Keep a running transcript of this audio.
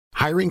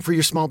Hiring for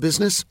your small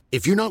business?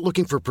 If you're not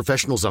looking for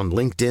professionals on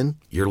LinkedIn,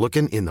 you're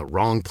looking in the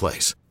wrong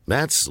place.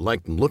 That's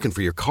like looking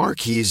for your car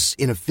keys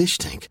in a fish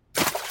tank.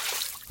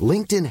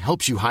 LinkedIn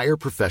helps you hire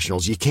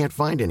professionals you can't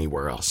find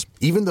anywhere else,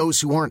 even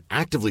those who aren't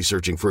actively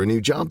searching for a new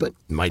job but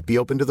might be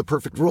open to the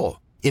perfect role.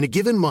 In a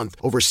given month,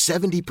 over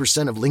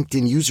 70% of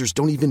LinkedIn users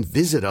don't even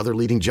visit other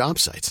leading job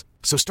sites.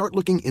 So start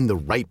looking in the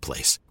right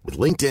place. With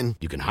LinkedIn,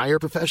 you can hire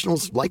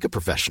professionals like a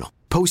professional.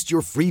 Post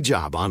your free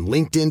job on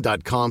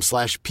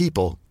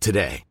linkedin.com/people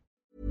today.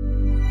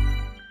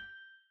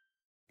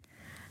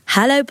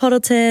 Hello,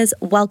 Poddleters.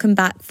 Welcome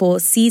back for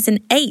Season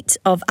 8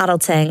 of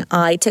Adulting.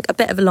 I took a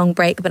bit of a long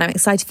break, but I'm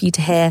excited for you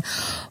to hear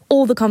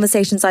all the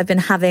conversations I've been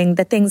having,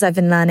 the things I've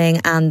been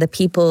learning, and the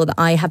people that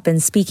I have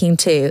been speaking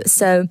to.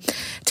 So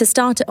to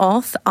start it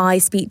off, I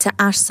speak to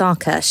Ash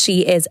Sarkar.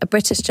 She is a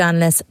British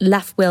journalist,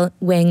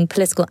 left-wing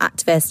political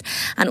activist,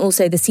 and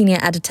also the senior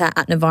editor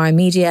at Novara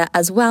Media,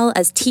 as well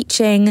as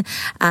teaching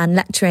and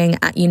lecturing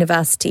at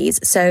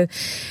universities. So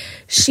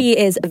she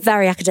is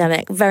very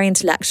academic, very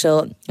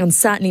intellectual, and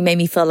certainly made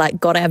me feel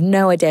like, God, I have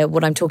no idea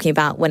what I'm talking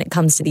about when it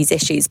comes to these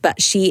issues.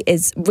 But she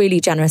is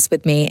really generous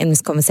with me in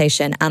this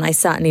conversation, and I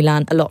certainly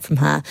learned a lot from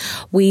her.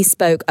 We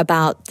spoke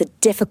about the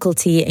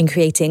difficulty in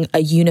creating a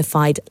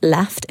unified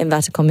left,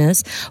 inverted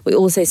commas. We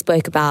also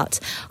spoke about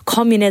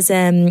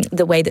communism,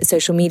 the way that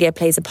social media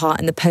plays a part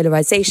in the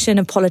polarisation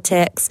of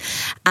politics.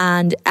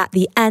 And at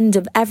the end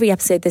of every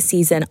episode this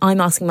season,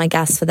 I'm asking my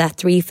guests for their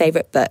 3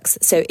 favourite books.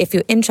 So if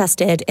you're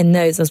interested in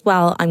those as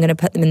well, I'm going to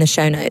put them in the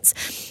show notes.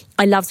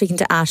 I love speaking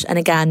to Ash, and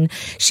again,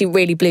 she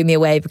really blew me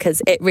away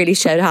because it really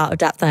showed how out of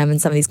depth I am in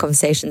some of these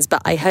conversations.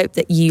 But I hope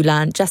that you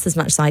learn just as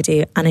much as I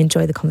do and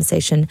enjoy the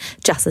conversation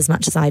just as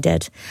much as I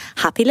did.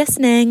 Happy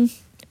listening.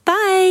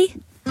 Bye.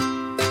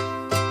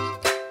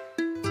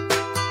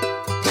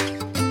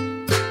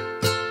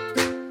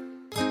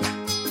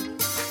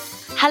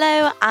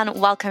 Hello and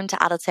welcome to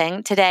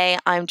Adulting. Today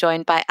I'm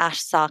joined by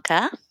Ash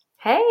Sarkar.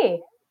 Hey.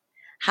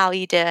 How are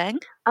you doing?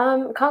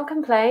 Can't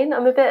complain.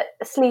 I'm a bit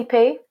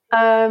sleepy,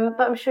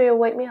 but I'm sure you'll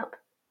wake me up.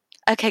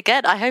 Okay,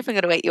 good. I hope I'm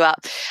going to wake you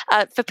up.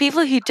 For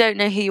people who don't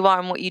know who you are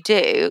and what you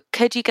do,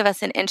 could you give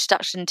us an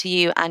introduction to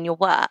you and your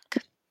work?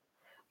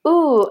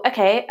 Ooh,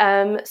 okay.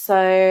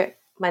 So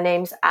my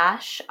name's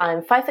Ash.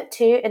 I'm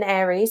 5'2" in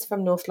Aries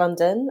from North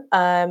London.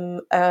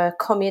 I'm a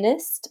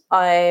communist.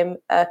 I'm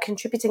a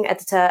contributing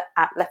editor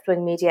at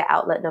left-wing media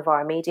outlet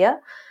Novara Media.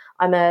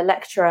 I'm a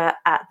lecturer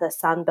at the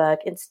Sandberg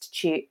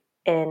Institute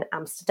in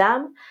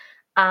Amsterdam.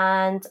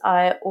 And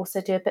I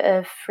also do a bit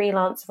of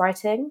freelance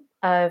writing.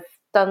 I've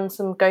done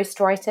some ghost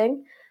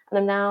writing, and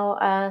I'm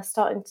now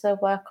starting to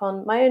work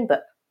on my own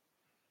book.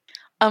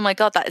 Oh my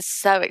God, that is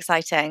so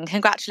exciting.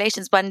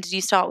 Congratulations. When did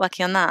you start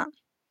working on that?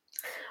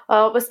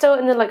 Well, we're still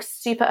in the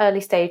super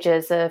early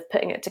stages of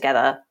putting it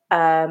together,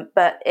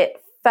 but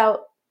it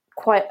felt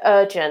quite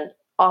urgent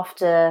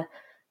after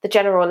the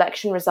general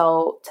election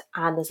result,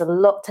 and there's a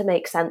lot to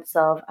make sense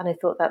of. And I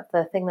thought that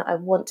the thing that I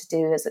want to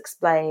do is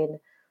explain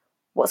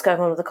what's going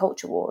on with the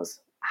culture wars,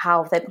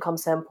 how have they become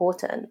so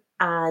important,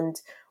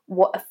 and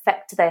what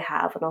effect do they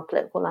have on our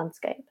political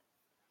landscape.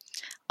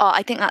 Oh,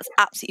 I think that's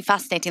absolutely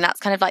fascinating. That's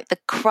kind of like the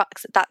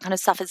crux, that kind of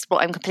stuff is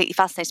what I'm completely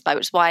fascinated by,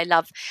 which is why I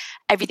love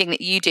everything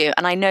that you do.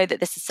 And I know that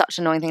this is such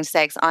an annoying thing to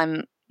say because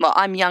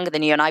I'm younger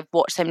than you, and I've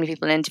watched so many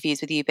people in interviews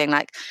with you being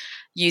like,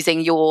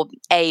 using your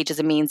age as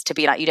a means to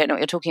be like, you don't know what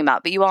you're talking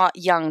about, but you are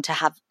young to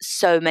have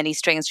so many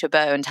strings to your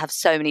bow and to have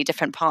so many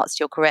different parts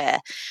to your career.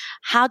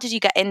 How did you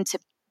get into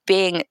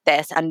being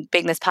this and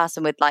being this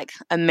person with like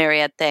a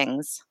myriad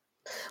things?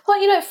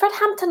 Well, Fred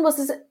Hampton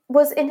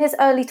was in his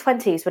early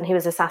 20s when he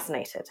was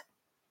assassinated.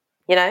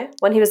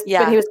 When he was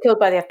killed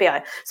by the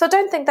FBI. So I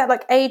don't think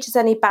that age is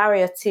any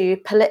barrier to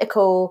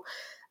political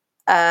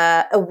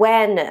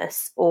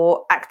awareness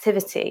or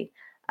activity.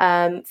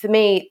 For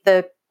me,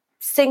 the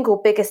single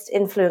biggest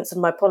influence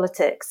on my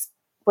politics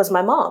was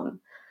my mom.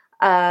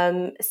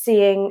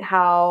 Seeing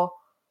how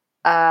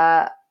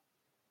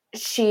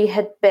she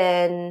had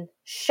been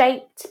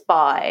shaped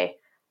by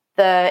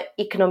the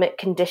economic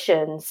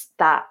conditions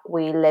that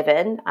we live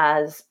in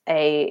as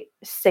a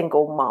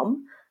single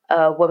mum,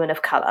 a woman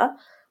of colour,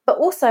 but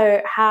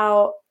also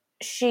how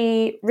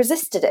she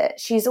resisted it.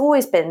 She's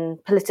always been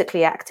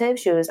politically active.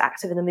 She was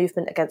active in the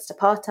movement against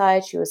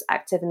apartheid. She was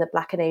active in the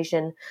Black and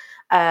Asian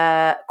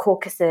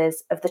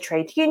caucuses of the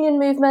trade union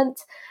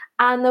movement.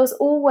 And there was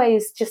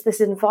always just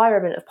this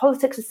environment of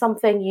politics is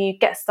something you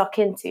get stuck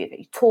into, that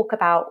you talk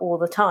about all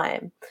the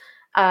time.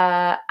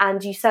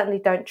 And you certainly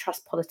don't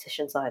trust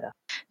politicians either.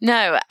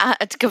 No, I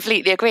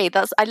completely agree.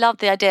 I love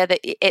the idea that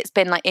it's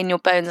been in your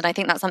bones. And I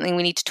think that's something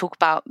we need to talk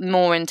about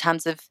more in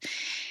terms of,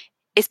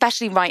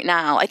 especially right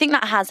now. I think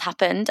that has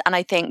happened. And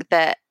I think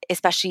that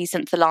especially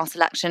since the last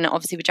election,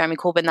 obviously with Jeremy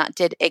Corbyn, that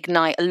did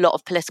ignite a lot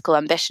of political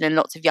ambition in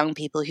lots of young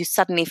people who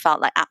suddenly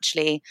felt like,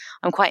 actually,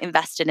 I'm quite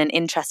invested and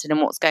interested in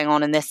what's going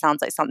on. And this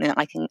sounds like something that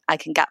I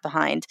can get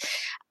behind.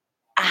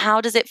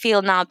 How does it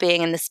feel now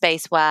being in the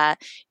space where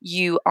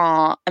you've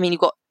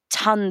got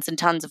tons and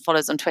tons of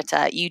followers on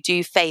Twitter. You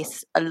do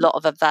face a lot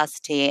of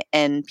adversity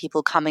in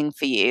people coming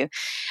for you.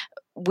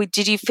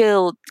 did you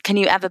feel, can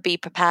you ever be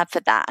prepared for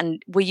that?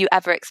 And were you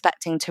ever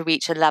expecting to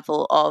reach a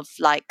level of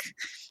like,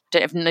 I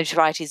don't know if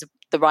notoriety is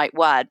the right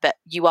word, but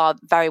you are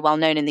very well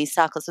known in these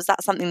circles. Was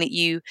that something that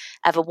you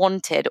ever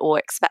wanted or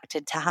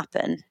expected to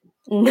happen?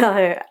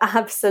 No,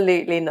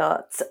 absolutely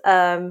not.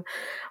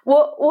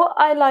 What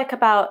I like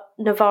about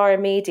Novara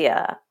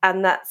Media,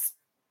 and that's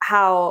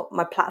how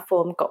my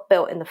platform got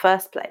built in the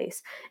first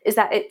place, is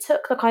that it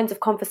took the kinds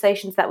of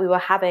conversations that we were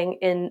having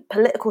in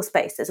political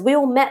spaces. We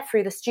all met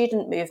through the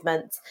student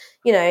movement,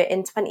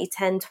 in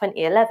 2010,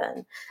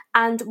 2011,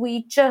 and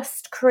we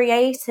just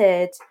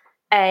created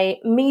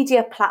a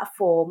media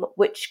platform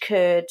which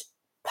could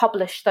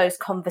publish those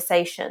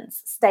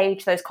conversations,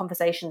 stage those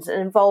conversations,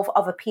 and involve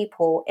other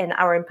people in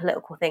our own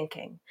political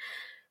thinking.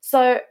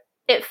 So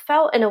it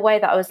felt in a way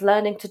that I was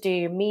learning to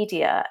do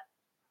media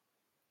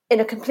in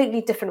a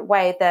completely different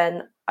way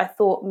than I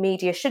thought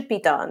media should be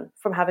done,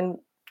 from having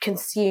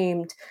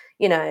consumed,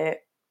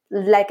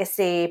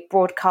 legacy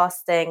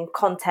broadcasting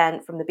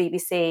content from the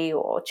BBC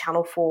or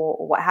Channel 4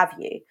 or what have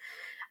you.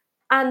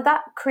 And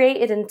that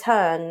created in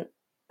turn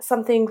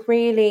something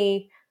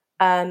really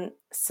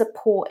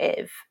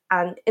supportive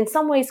and in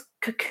some ways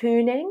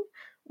cocooning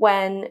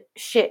when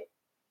shit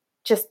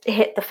just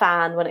hit the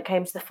fan, when it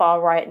came to the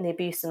far right and the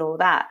abuse and all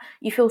that.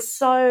 You feel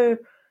so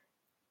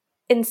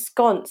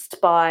ensconced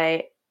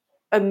by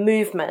a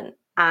movement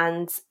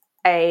and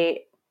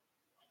a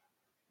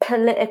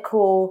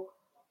political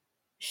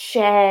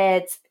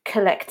shared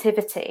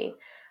collectivity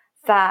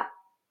that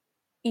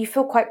you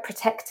feel quite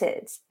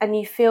protected, and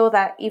you feel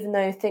that even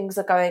though things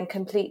are going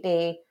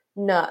completely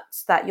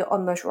nuts, that you're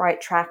on the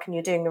right track and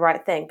you're doing the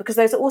right thing, because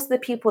those are also the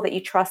people that you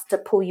trust to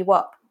pull you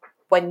up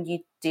when you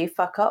do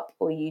fuck up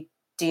or you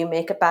do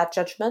make a bad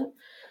judgment.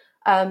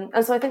 And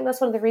so I think that's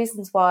one of the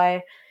reasons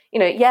why,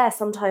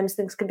 sometimes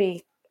things can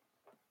be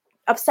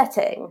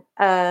upsetting,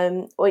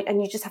 and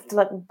you just have to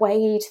like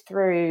wade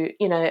through,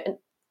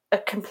 a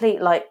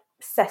complete like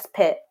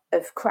cesspit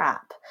of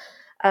crap.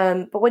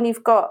 But when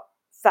you've got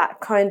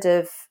that kind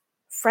of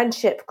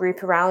friendship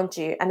group around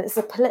you, and it's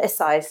a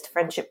politicized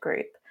friendship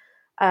group,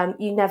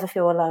 you never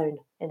feel alone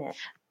in it.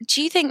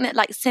 Do you think that,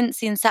 like, since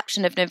the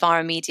inception of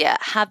Novara Media,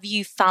 have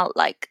you felt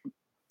like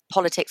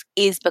politics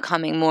is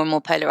becoming more and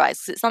more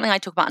polarized? Because it's something I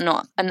talk about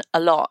a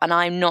lot, and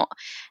I'm not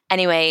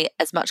anyway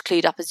as much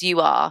clued up as you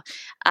are.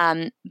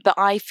 But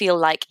I feel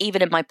like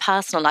even in my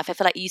personal life, I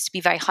feel like it used to be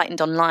very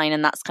heightened online,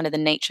 and that's kind of the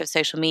nature of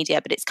social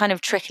media, but it's kind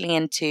of trickling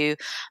into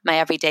my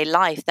everyday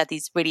life. That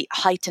these really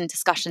heightened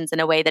discussions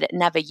in a way that it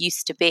never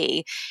used to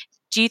be.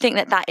 Do you think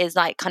that that is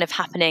like kind of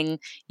happening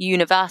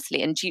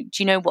universally? And do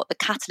you know what the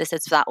catalyst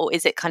is for that? Or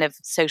is it kind of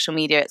social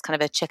media? It's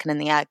kind of a chicken and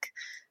the egg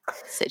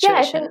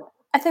situation. Yeah,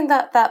 I think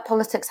that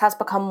politics has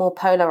become more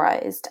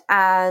polarized,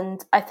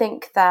 and I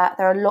think that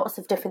there are lots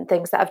of different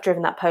things that have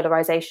driven that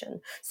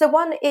polarization. So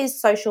one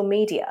is social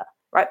media,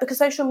 right? Because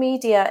social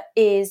media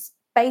is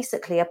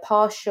basically a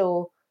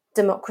partial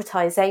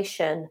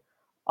democratization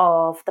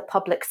of the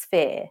public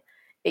sphere.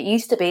 It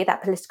used to be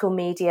that political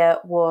media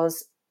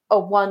was a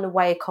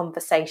one-way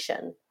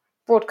conversation.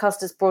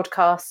 Broadcasters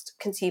broadcast,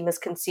 consumers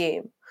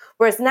consume.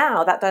 Whereas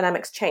now that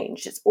dynamic's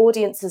changed. Its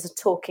audiences are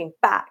talking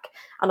back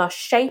and are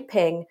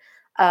shaping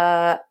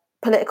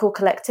political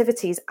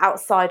collectivities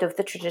outside of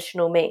the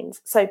traditional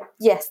means. So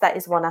yes, that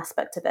is one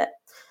aspect of it.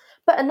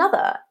 But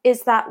another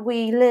is that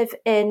we live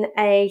in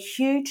a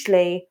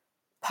hugely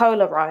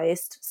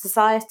polarized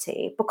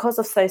society because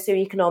of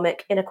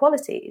socioeconomic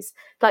inequalities.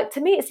 Like,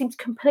 to me, it seems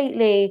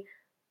completely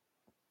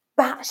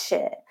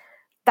batshit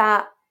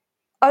that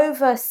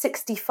over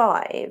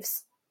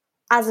 65s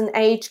as an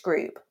age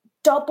group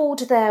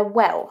doubled their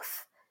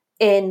wealth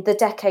in the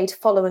decade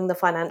following the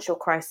financial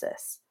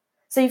crisis.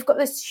 So you've got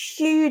this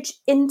huge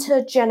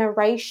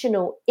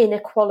intergenerational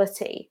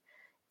inequality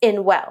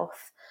in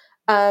wealth.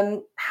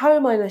 Home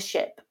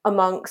ownership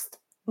amongst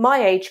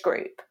my age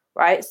group,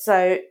 right?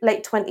 So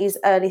late 20s,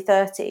 early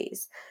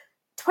 30s.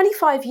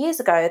 25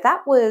 years ago,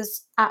 that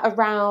was at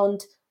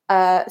around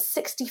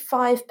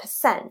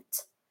 65%.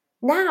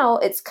 Now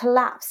it's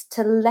collapsed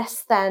to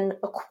less than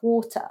a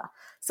quarter.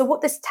 So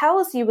what this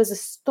tells you is a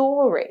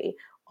story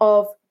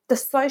of the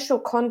social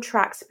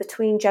contracts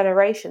between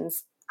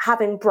generations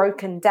having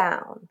broken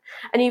down.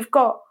 And you've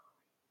got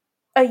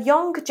a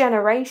young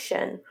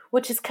generation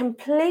which is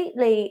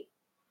completely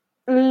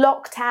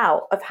locked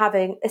out of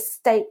having a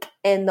stake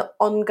in the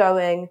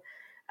ongoing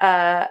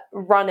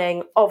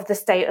running of the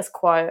status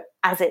quo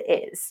as it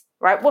is,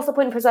 right? What's the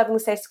point of preserving the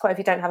status quo if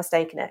you don't have a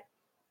stake in it?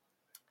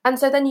 And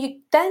so then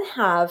you then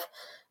have,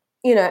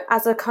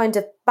 as a kind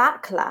of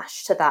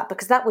backlash to that,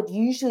 because that would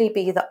usually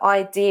be the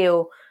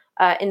ideal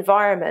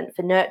environment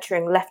for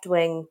nurturing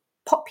left-wing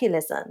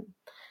populism,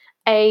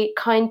 a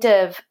kind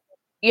of,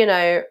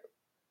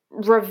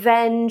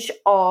 revenge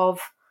of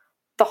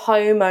the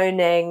home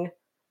owning,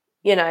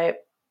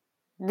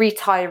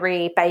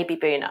 retiree baby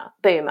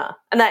boomer.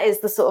 And that is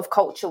the sort of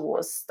culture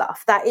wars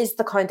stuff. That is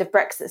the kind of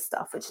Brexit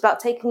stuff, which is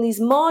about taking these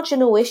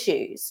marginal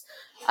issues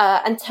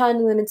and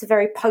turning them into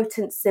very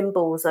potent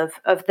symbols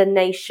of the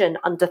nation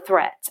under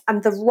threat.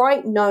 And the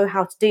right know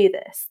how to do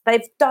this.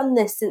 They've done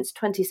this since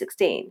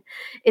 2016,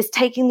 is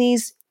taking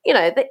these,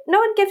 no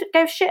one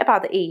gave shit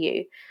about the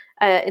EU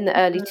in the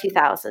early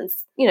 2000s.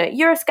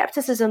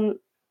 Euroscepticism,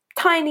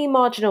 tiny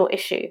marginal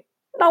issue.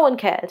 No one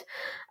cared.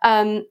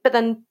 But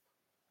then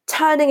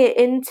turning it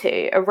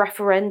into a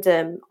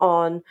referendum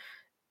on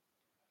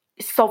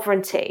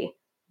sovereignty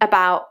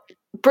about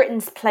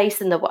Britain's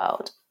place in the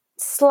world,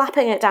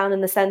 slapping it down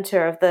in the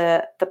centre of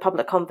the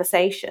public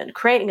conversation,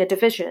 creating a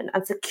division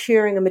and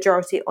securing a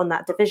majority on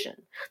that division.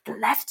 The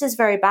left is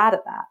very bad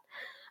at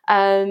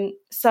that.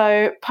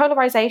 So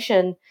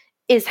polarisation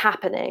is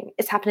happening.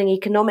 It's happening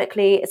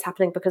economically, it's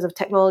happening because of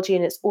technology,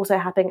 and it's also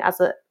happening as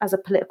a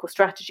political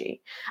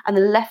strategy. And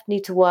the left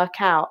need to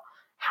work out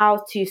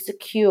how to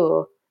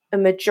secure a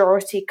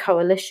majority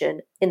coalition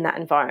in that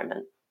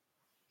environment.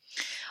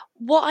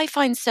 What I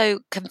find so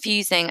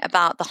confusing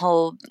about the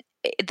whole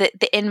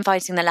the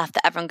inviting the left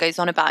that everyone goes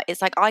on about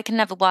is like, I can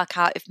never work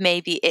out if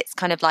maybe it's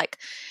kind of like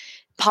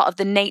part of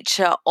the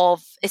nature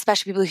of,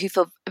 especially people who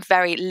feel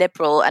very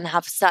liberal and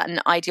have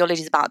certain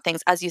ideologies about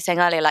things. As you were saying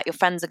earlier, like your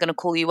friends are going to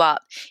call you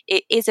up.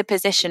 It is a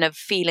position of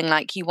feeling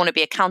like you want to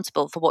be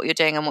accountable for what you're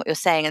doing and what you're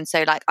saying. And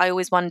so like, I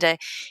always wonder,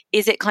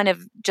 is it kind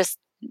of just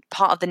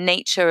part of the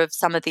nature of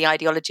some of the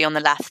ideology on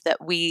the left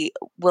that we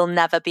will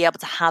never be able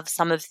to have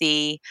some of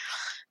the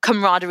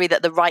camaraderie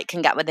that the right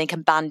can get when they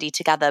can bandy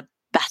together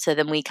better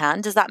than we can?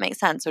 Does that make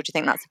sense, or do you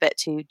think that's a bit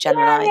too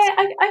generalised?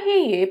 Yeah, I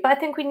hear you, but I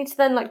think we need to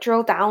then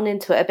drill down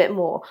into it a bit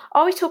more.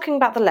 Are we talking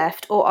about the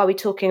left, or are we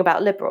talking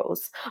about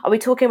liberals? Are we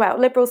talking about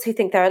liberals who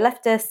think they're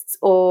leftists,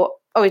 or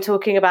are we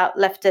talking about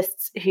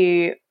leftists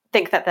who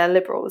think that they're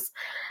liberals?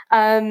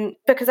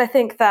 Because I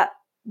think that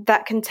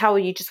can tell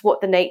you just what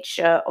the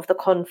nature of the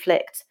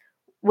conflict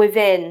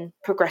within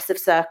progressive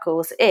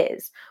circles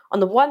is. On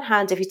the one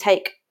hand, if you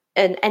take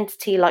an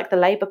entity like the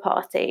Labour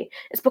Party,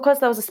 it's because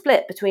there was a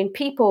split between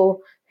people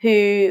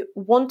who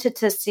wanted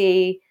to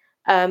see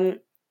a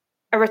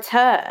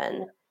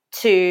return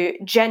to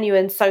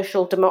genuine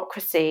social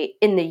democracy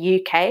in the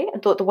UK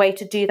and thought the way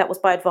to do that was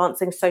by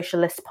advancing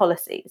socialist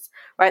policies,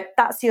 right?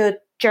 That's your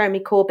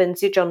Jeremy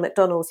Corbyns, your John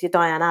McDonnells, your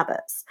Diane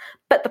Abbotts.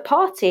 But the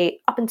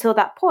party, up until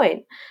that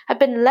point, had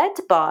been led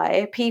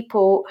by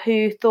people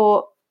who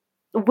thought,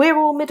 we're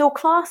all middle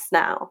class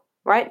now,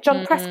 right?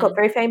 John Prescott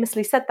very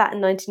famously said that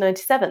in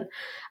 1997.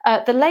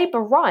 The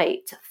Labour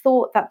right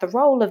thought that the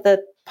role of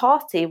the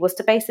party was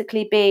to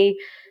basically be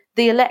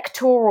the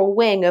electoral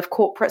wing of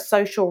corporate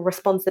social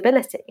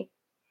responsibility.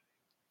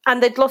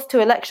 And they'd lost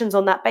 2 elections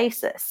on that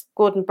basis,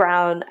 Gordon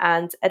Brown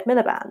and Ed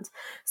Miliband.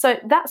 So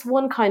that's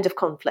one kind of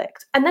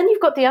conflict. And then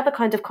you've got the other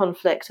kind of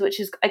conflict, which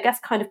is, I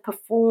guess, kind of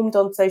performed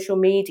on social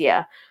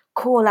media,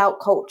 call out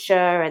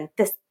culture and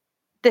this,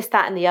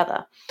 that, and the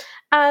other.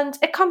 And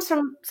it comes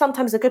from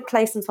sometimes a good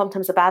place and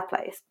sometimes a bad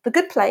place. The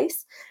good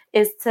place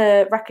is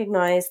to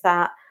recognise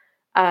that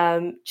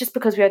just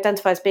because we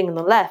identify as being on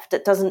the left,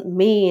 it doesn't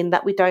mean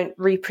that we don't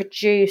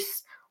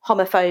reproduce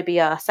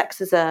homophobia,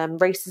 sexism,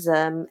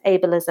 racism,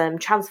 ableism,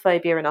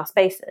 transphobia in our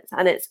spaces.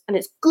 And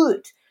it's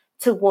good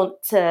to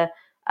want to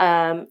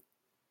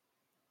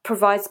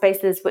provide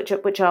spaces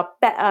which are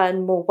better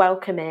and more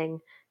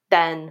welcoming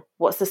than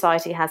what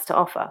society has to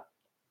offer.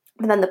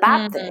 But then the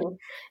bad thing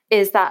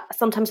is that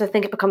sometimes I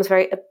think it becomes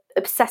very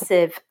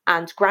obsessive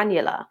and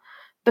granular,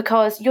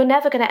 because you're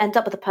never going to end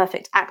up with a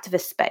perfect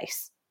activist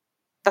space.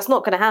 That's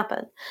not going to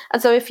happen.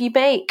 And so if you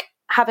make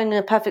having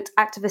a perfect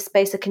activist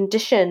space a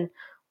condition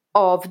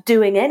of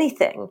doing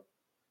anything,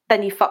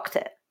 then you fucked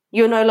it.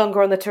 You're no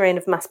longer on the terrain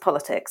of mass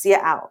politics.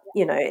 You're out.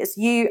 It's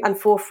you and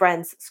 4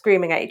 friends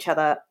screaming at each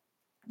other.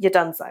 You're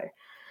done so.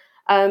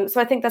 So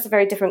I think that's a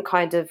very different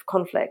kind of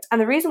conflict. And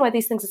the reason why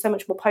these things are so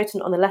much more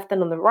potent on the left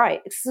than on the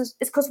right is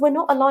because we're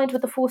not aligned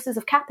with the forces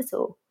of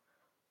capital,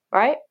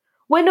 right?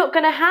 We're not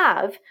going to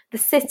have the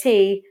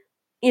city,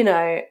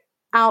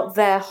 out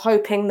there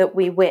hoping that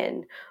we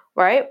win,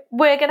 right?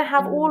 We're going to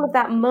have all of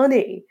that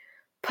money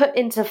put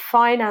into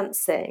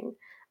financing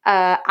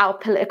our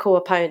political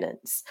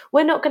opponents.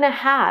 We're not going to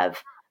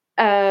have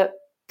a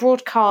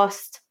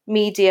broadcast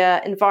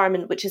media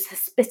environment which is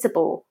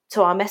hospitable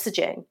to our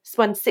messaging. So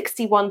when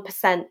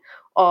 61%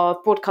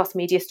 of broadcast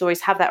media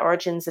stories have their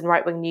origins in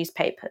right-wing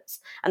newspapers,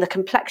 and the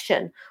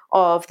complexion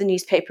of the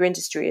newspaper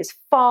industry is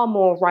far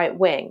more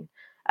right-wing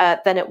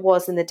than it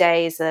was in the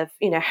days of,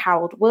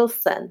 Harold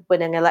Wilson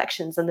winning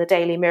elections, and the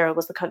Daily Mirror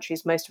was the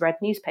country's most read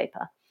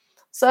newspaper.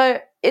 So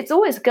it's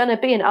always going to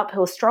be an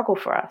uphill struggle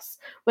for us.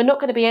 We're not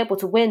going to be able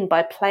to win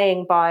by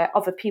playing by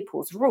other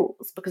people's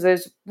rules, because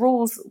those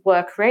rules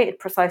were created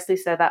precisely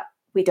so that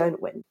we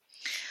don't win.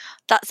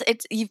 That's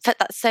it. You've put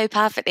that so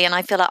perfectly. And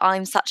I feel like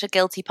I'm such a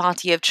guilty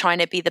party of trying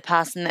to be the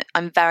person that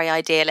I'm very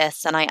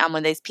idealist. And I am one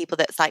of those people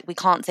that's like, we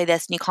can't say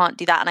this and you can't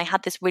do that. And I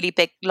had this really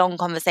big, long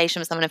conversation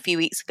with someone a few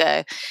weeks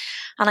ago.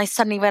 And I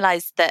suddenly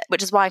realized that,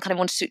 which is why I kind of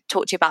wanted to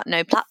talk to you about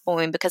no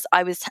platforming, because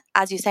I was,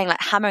 as you're saying,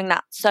 like hammering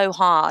that so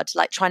hard,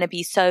 like trying to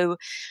be so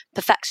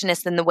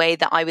perfectionist in the way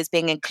that I was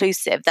being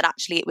inclusive, that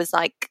actually it was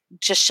like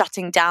just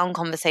shutting down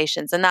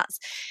conversations. And that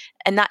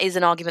is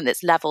an argument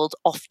that's leveled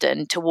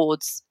often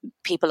towards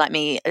people like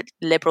me,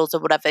 liberals or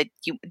whatever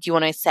you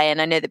want to say.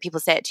 And I know that people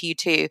say it to you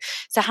too.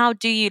 So how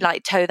do you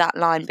like toe that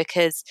line?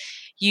 Because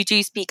you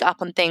do speak up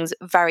on things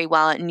very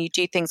well and you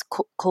do things,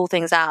 call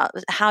things out.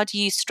 How do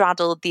you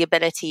straddle the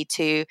ability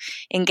to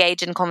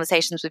engage in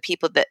conversations with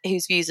people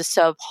whose views are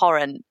so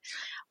abhorrent,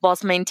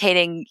 whilst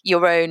maintaining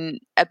your own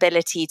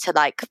ability to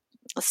like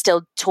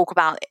still talk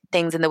about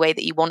things in the way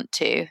that you want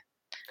to?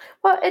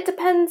 Well, it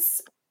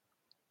depends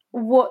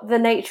what the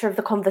nature of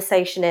the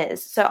conversation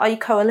is. So are you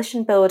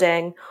coalition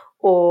building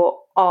or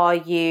are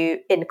you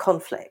in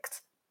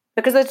conflict?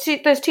 Because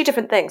there's two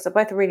different things. They're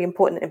both really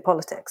important in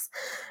politics.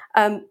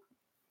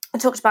 I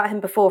talked about him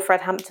before,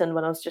 Fred Hampton,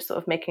 when I was just sort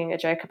of making a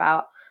joke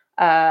about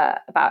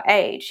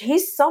age.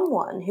 He's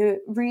someone who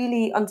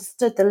really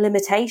understood the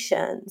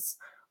limitations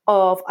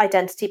of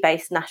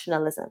identity-based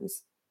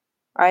nationalisms,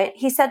 right?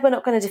 He said, we're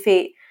not going to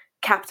defeat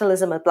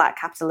capitalism with black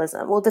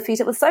capitalism. We'll defeat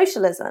it with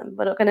socialism.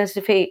 We're not going to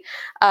defeat,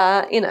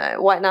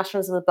 white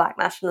nationalism with black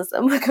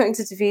nationalism. We're going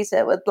to defeat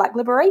it with black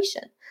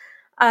liberation.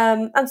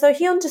 And so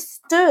he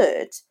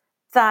understood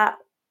that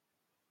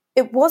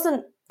it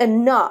wasn't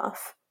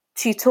enough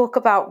to talk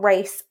about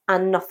race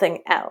and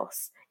nothing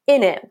else.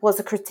 In it was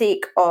a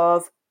critique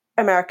of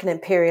American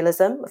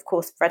imperialism. Of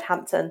course, Fred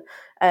Hampton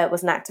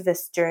was an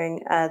activist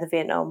during the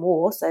Vietnam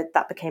War, so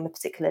that became a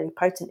particularly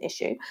potent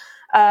issue.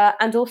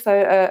 And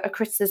also a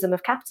criticism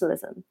of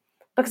capitalism.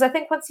 Because I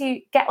think once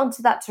you get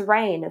onto that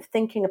terrain of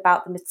thinking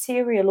about the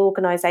material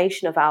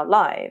organization of our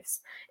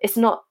lives, it's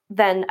not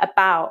then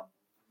about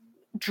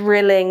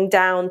drilling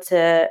down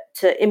to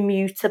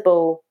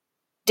immutable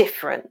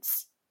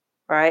difference,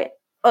 right?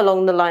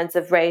 Along the lines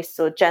of race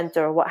or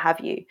gender or what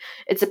have you.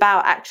 It's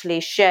about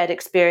actually shared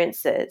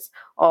experiences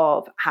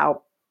of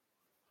how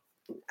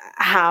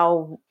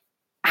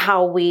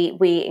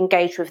we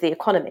engage with the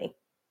economy,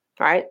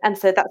 right? And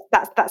so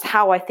that's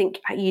how I think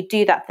you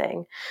do that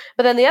thing.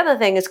 But then the other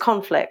thing is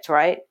conflict,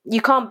 right?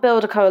 You can't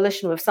build a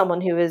coalition with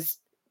someone who is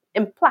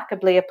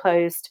implacably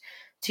opposed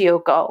to your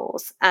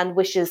goals and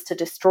wishes to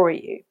destroy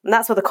you. And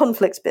that's where the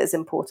conflict bit is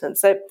important.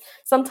 So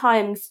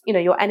sometimes,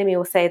 your enemy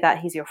will say that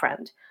he's your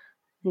friend,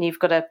 and you've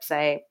got to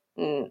say,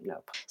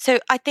 no. So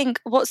I think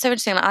what's so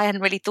interesting, I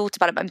hadn't really thought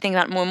about it, but I'm thinking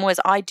about it more and more, is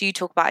I do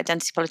talk about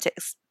identity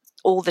politics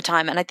all the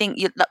time. And I think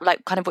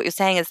like kind of what you're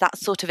saying is that's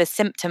sort of a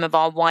symptom of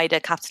our wider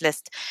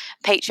capitalist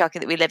patriarchy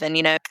that we live in.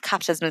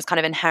 Capitalism is kind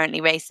of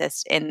inherently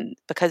racist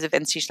because of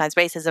institutionalized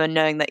racism, and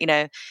knowing that,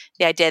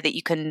 the idea that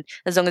you can,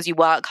 as long as you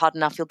work hard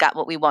enough, you'll get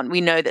what we want.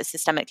 We know that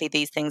systemically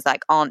these things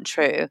like aren't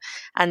true.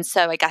 And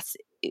so I guess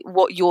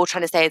what you're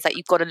trying to say is that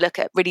you've got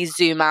to really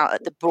zoom out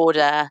at the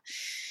broader,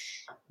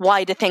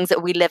 wider things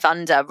that we live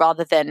under,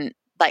 rather than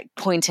like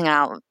pointing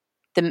out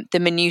the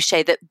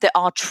minutiae that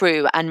are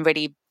true and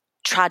really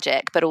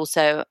tragic, but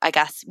also I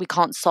guess we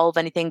can't solve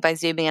anything by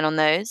zooming in on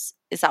those.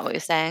 Is that what you're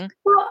saying?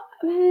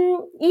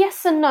 Well,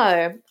 yes and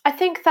no. I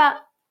think that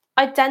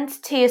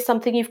identity is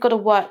something you've got to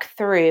work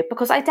through,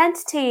 because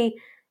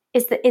identity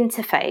is the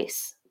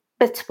interface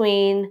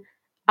between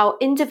our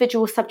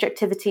individual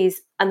subjectivities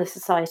and the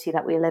society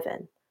that we live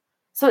in.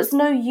 So it's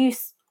no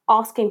use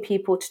asking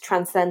people to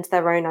transcend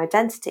their own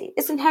identity.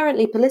 It's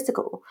inherently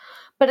political,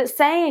 but it's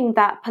saying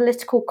that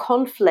political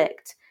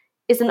conflict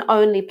isn't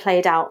only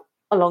played out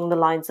along the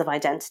lines of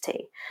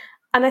identity.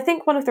 And I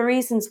think one of the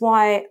reasons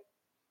why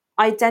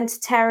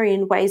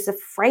identitarian ways of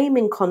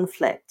framing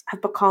conflict have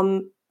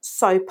become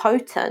so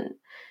potent,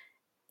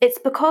 it's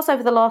because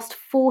over the last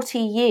 40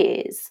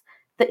 years,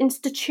 the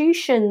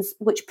institutions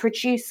which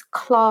produce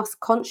class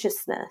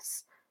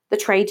consciousness, the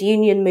trade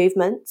union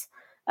movement,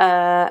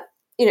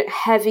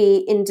 heavy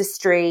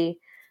industry,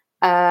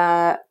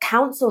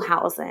 council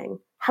housing,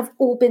 have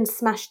all been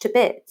smashed to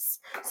bits.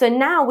 So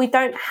now we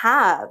don't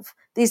have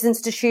these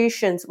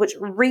institutions which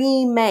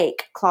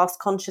remake class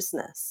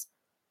consciousness.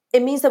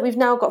 It means that we've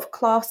now got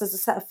class as a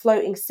set of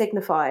floating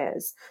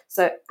signifiers.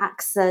 So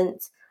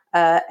accent,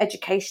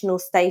 educational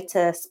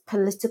status,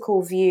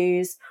 political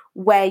views,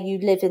 where you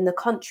live in the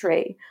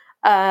country,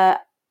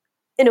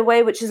 in a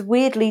way which is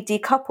weirdly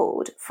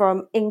decoupled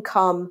from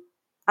income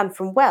and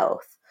from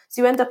wealth.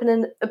 So you end up in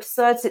an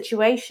absurd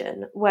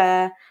situation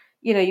where,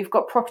 you've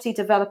got property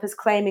developers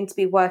claiming to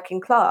be working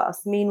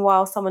class.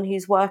 Meanwhile, someone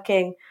who's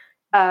working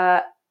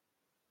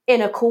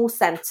in a call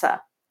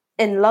centre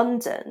in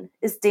London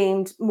is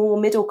deemed more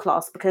middle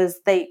class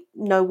because they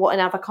know what an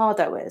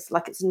avocado is.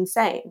 Like, it's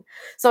insane.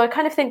 So I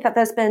kind of think that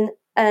there's been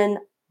an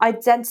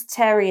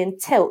identitarian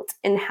tilt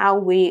in how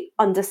we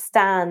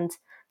understand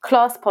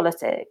class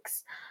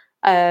politics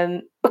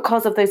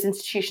because of those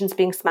institutions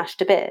being smashed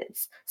to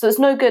bits. So it's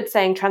no good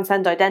saying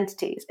transcend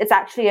identities. It's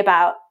actually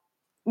about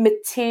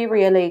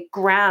materially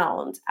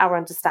ground our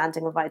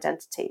understanding of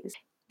identities.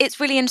 It's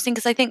really interesting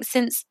because I think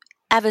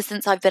ever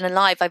since I've been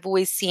alive, I've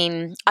always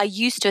seen, I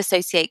used to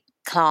associate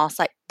class,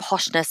 like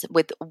poshness,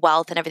 with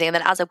wealth and everything. And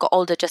then as I've got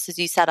older, just as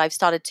you said, I've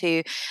started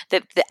to,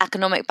 the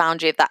economic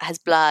boundary of that has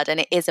blurred, and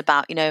it is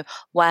about,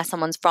 where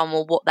someone's from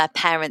or what their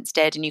parents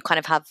did. And you kind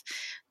of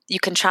you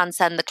can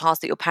transcend the class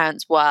that your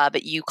parents were,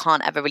 but you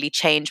can't ever really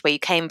change where you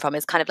came from.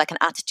 It's kind of like an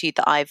attitude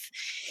that I've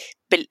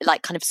been,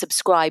 like, kind of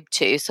subscribed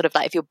to, sort of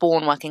like if you're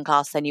born working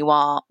class, then you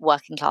are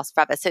working class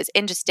forever. So it's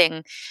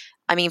interesting.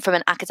 I mean, from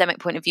an academic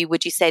point of view,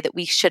 would you say that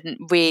we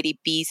shouldn't really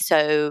be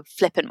so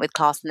flippant with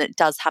class, and that it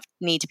does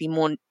need to be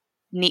more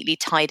neatly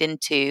tied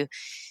into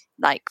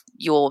like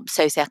your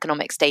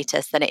socioeconomic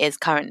status than it is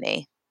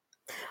currently?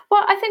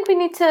 Well, I think we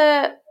need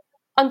to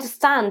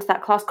understand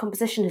that class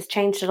composition has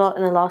changed a lot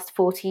in the last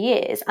 40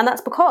 years. And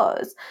that's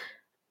because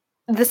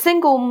the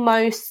single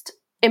most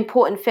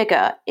important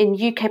figure in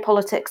UK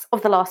politics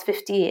of the last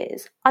 50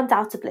 years,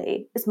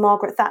 undoubtedly, is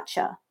Margaret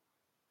Thatcher.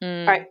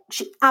 Right?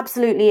 She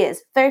absolutely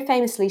is. Very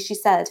famously, she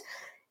said,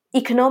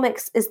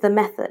 "Economics is the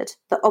method,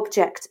 the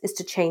object is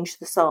to change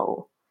the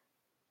soul."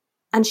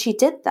 And she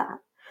did that.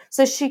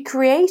 So she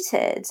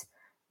created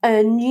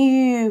a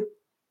new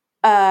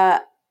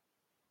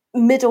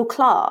middle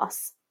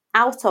class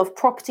out of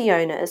property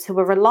owners who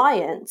were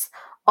reliant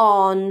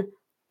on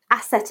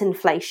asset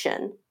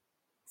inflation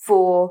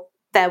for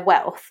their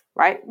wealth,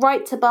 right?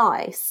 Right to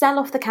buy, sell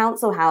off the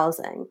council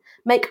housing,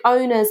 make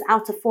owners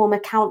out of former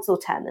council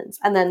tenants,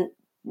 and then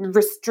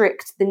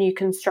restrict the new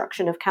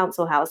construction of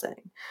council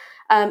housing.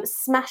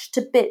 Smash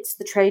to bits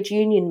the trade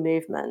union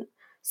movement.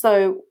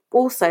 So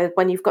also,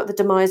 when you've got the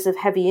demise of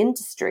heavy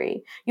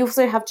industry, you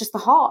also have just the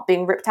heart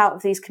being ripped out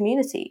of these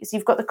communities.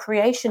 You've got the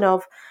creation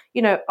of,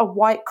 a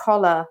white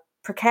collar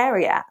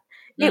precariat.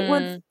 It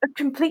was a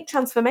complete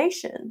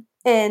transformation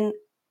in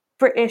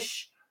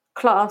British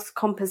class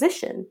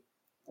composition.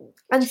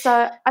 And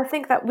so I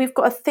think that we've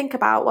got to think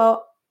about,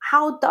 well,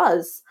 how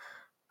does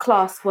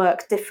class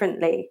work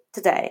differently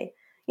today?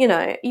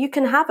 You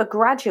can have a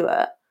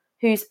graduate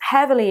who's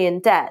heavily in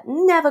debt,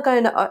 never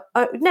going to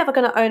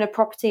own a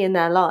property in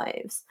their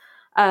lives.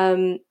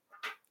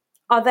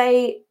 Are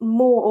they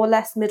more or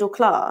less middle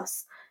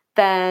class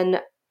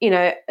than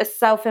a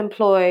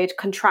self-employed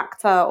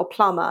contractor or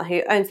plumber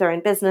who owns their own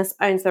business,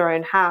 owns their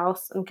own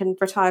house, and can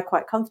retire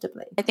quite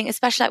comfortably? I think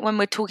especially like when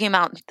we're talking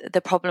about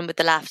the problem with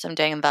the left, I'm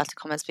doing inverted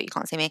commas, but you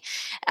can't see me.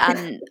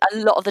 A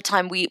lot of the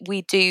time we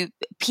do,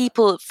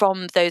 people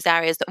from those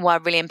areas that were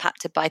really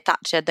impacted by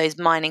Thatcher, those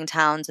mining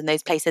towns and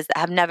those places that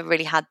have never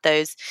really had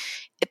those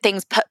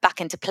things put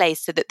back into place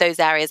so that those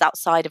areas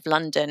outside of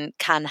London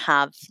can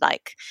have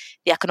like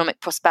the economic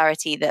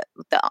prosperity that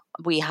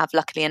we have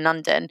luckily in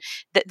London,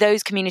 that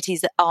those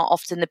communities are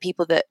often the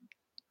people that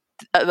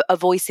are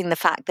voicing the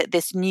fact that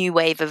this new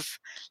wave of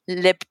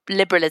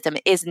liberalism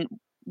isn't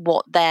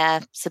what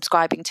they're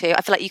subscribing to.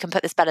 I feel like you can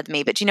put this better than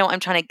me, but do you know what I'm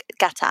trying to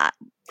get at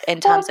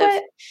in terms of...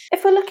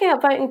 If we're looking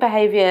at voting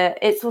behaviour,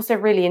 it's also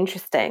really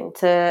interesting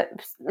to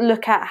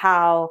look at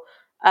how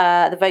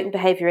the voting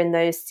behaviour in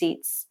those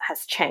seats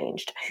has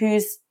changed.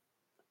 Who's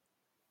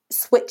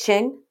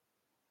switching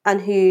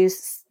and who's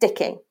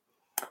sticking.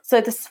 So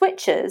the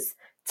switchers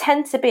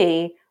tend to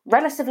be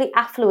relatively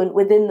affluent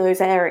within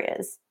those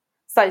areas.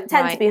 So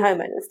tend to be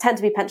homeowners, tend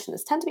to be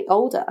pensioners, tend to be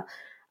older.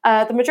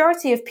 The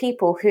majority of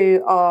people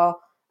who are,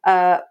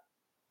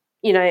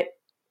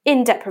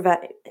 in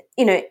deprivation,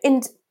 they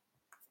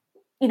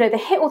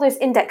hit all those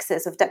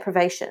indexes of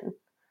deprivation.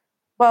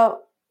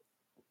 Well,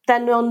 they're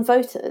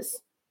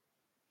non-voters,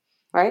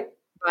 right?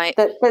 Right.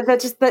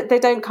 They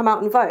don't come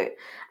out and vote.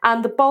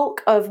 And the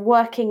bulk of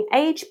working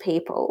age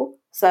people,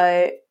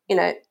 so,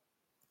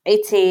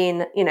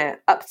 18,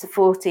 up to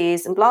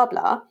 40s and blah,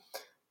 blah,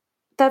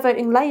 they're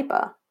voting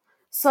Labour.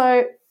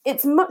 So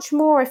it's much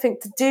more, I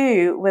think, to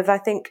do with,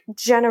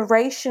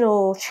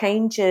 generational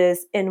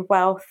changes in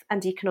wealth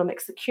and economic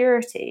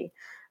security,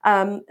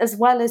 as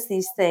well as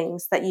these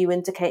things that you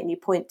indicate and you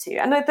point to.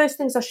 And those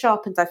things are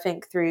sharpened, I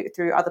think,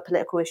 through other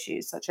political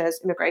issues, such as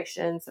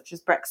immigration, such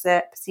as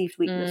Brexit, perceived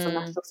weakness on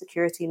national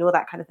security, and all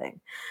that kind of thing.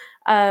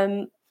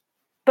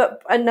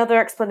 But another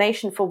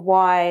explanation for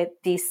why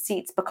these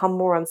seats become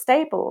more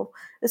unstable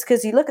is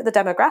because you look at the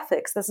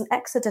demographics, there's an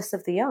exodus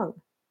of the young.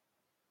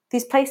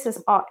 These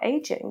places are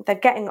aging, they're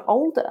getting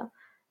older. And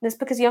it's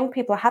because young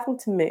people are having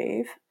to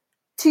move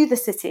to the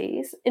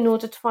cities in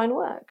order to find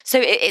work.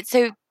 So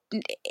so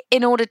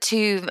in order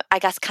to, I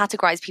guess,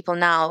 categorize people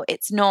now,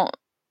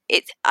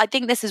 I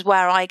think this is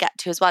where I get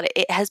to as well.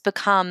 It has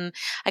become,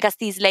 I guess,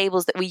 these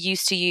labels that we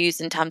used to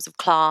use in terms of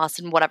class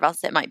and whatever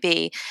else it might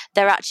be,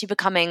 they're actually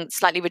becoming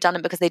slightly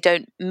redundant because they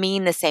don't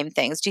mean the same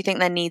things. Do you think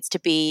there needs to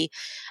be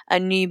a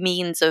new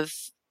means of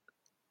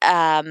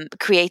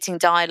creating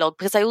dialogue?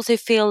 Because I also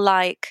feel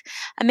like,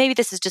 and maybe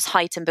this is just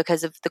heightened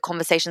because of the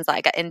conversations that I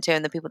get into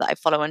and the people that I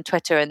follow on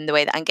Twitter and the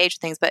way that I engage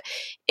with things, but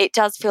it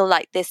does feel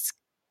like this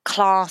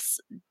class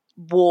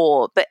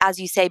war, but as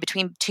you say,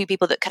 between two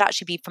people that could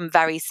actually be from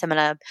very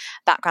similar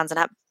backgrounds and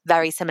have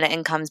very similar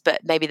incomes,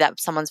 but maybe that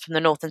someone's from the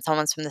north and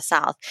someone's from the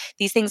south.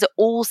 These things are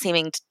all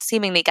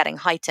seemingly getting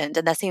heightened,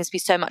 and there seems to be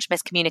so much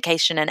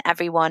miscommunication, and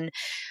everyone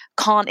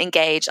can't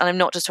engage. And I'm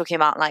not just talking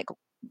about like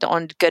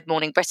on Good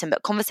Morning Britain,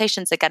 but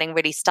conversations are getting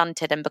really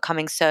stunted and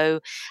becoming so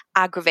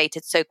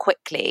aggravated so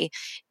quickly.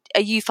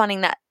 Are you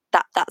finding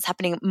that's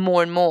happening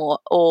more and more,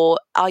 or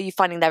are you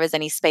finding there is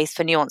any space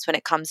for nuance when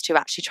it comes to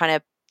actually trying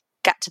to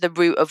get to the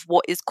root of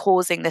what is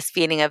causing this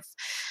feeling of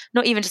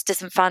not even just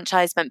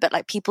disenfranchisement, but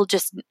like people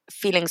just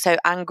feeling so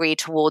angry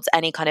towards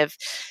any kind of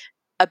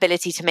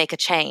ability to make a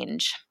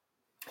change?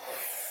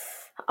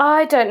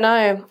 I don't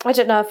know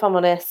if I'm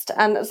honest.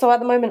 And so at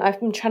the moment, I've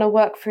been trying to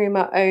work through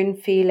my own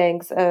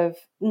feelings of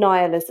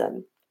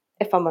nihilism,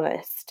 if I'm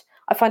honest.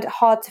 I find it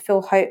hard to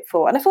feel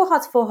hopeful. And I feel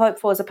hard to feel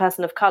hopeful as a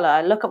person of colour.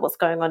 I look at what's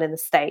going on in the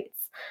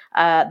States,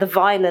 the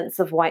violence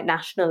of white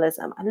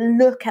nationalism. I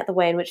look at the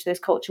way in which those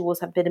culture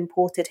wars have been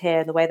imported here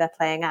and the way they're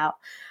playing out.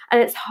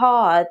 And it's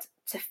hard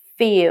to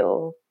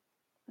feel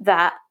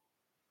that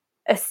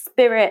a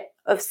spirit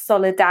of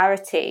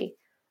solidarity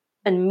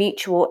and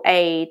mutual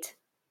aid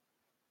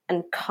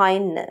and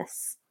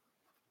kindness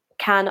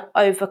can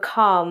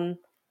overcome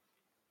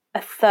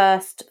a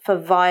thirst for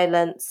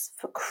violence,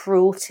 for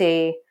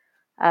cruelty,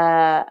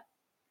 for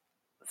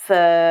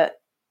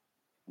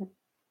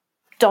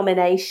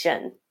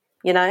domination.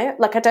 You know,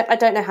 like I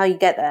don't know how you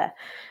get there.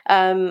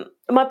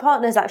 My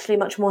partner's actually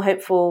much more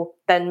hopeful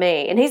than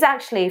me, and he's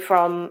actually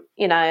from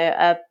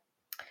a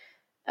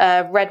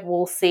red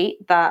wall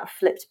seat that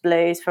flipped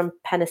blues from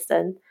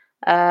Penistone.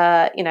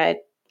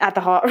 Had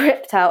the heart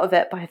ripped out of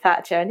it by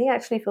Thatcher, and he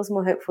actually feels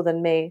more hopeful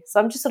than me. So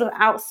I'm just sort of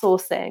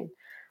outsourcing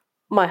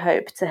my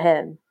hope to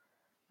him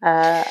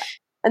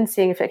and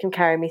seeing if it can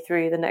carry me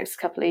through the next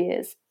couple of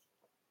years.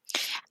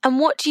 And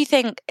what do you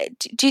think?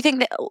 Do you think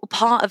that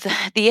part of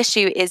the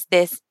issue is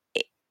this?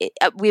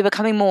 We're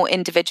becoming more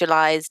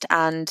individualized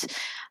and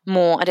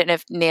more, I don't know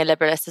if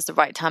neoliberalist is the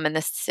right term in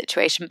this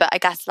situation, but I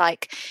guess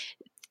like,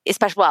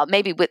 especially, well,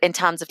 maybe in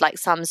terms of like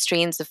some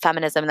streams of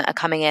feminism that are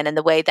coming in and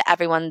the way that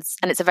everyone's,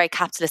 and it's a very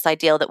capitalist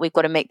ideal that we've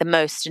got to make the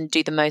most and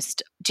do the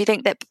most. Do you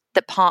think that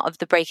part of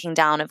the breaking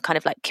down of kind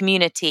of like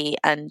community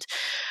and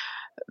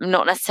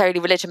not necessarily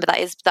religion, but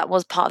that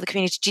was part of the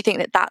community. Do you think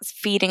that that's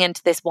feeding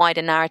into this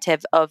wider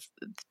narrative of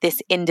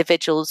this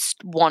individual's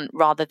want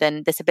rather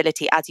than this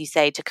ability, as you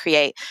say, to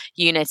create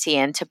unity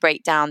and to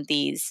break down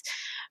these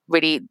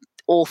really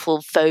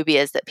awful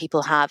phobias that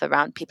people have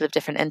around people of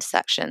different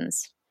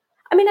intersections?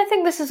 I mean, I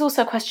think this is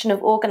also a question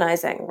of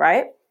organising,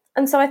 right?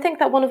 And so I think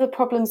that one of the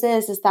problems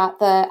is that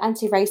the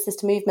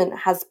anti-racist movement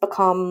has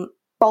become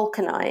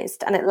balkanized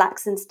and it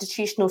lacks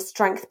institutional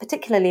strength,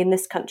 particularly in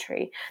this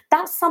country.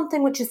 That's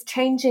something which is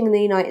changing in the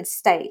United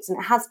States, and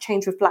it has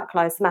changed with Black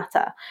Lives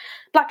Matter.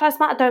 Black Lives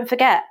Matter, don't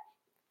forget,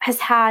 has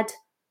had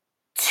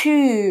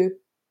 2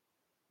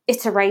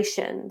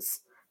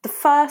 iterations. The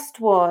first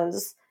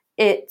was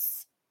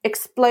its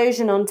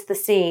explosion onto the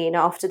scene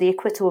after the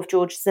acquittal of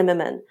George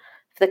Zimmerman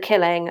for the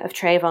killing of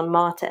Trayvon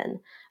Martin.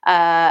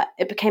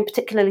 It became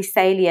particularly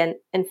salient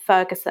in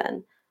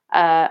Ferguson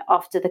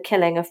after the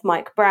killing of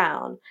Mike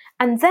Brown.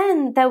 And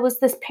then there was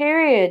this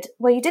period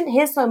where you didn't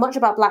hear so much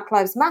about Black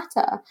Lives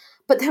Matter,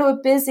 but they were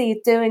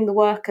busy doing the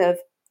work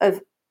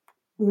of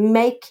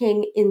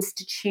making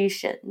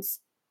institutions,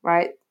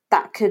 right,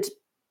 that could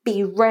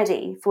be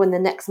ready for when the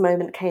next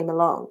moment came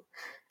along.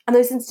 And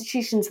those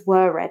institutions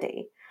were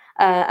ready.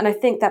 And I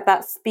think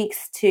that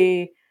speaks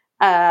to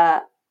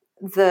the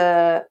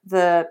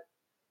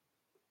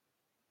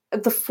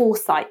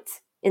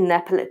foresight in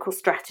their political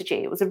strategy.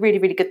 It was a really,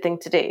 really good thing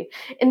to do.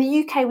 In the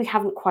UK, we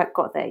haven't quite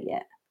got there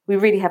yet. We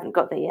really haven't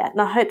got there yet.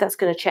 And I hope that's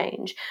going to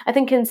change. I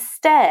think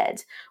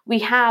instead, we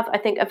have, I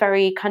think, a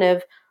very kind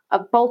of a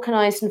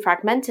balkanized and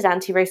fragmented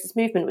anti-racist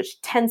movement, which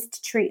tends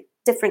to treat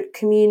different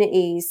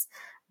communities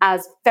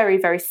as very,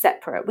 very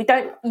separate. We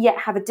don't yet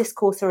have a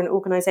discourse or an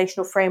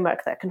organizational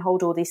framework that can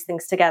hold all these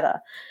things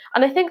together.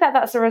 And I think that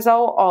that's a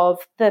result of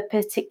the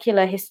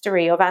particular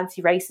history of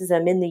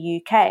anti-racism in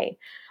the UK.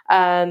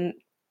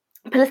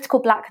 Political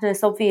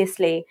blackness,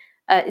 obviously,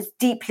 is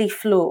deeply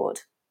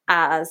flawed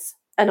as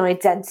an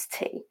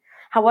identity.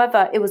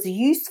 However, it was a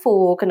useful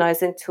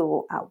organising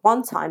tool at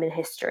one time in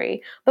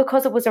history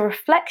because it was a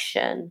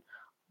reflection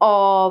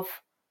of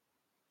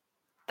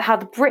how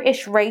the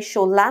British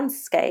racial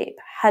landscape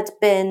had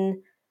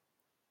been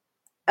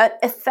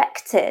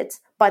affected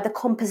by the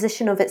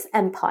composition of its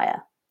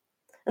empire.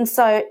 And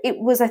so it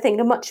was, I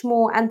think, a much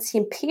more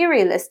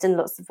anti-imperialist in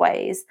lots of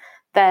ways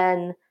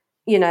than,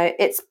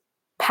 its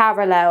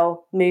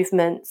parallel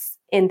movements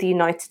in the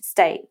United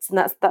States. And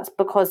that's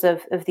because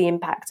of the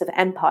impact of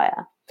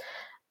empire.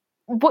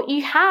 What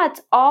you had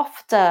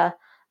after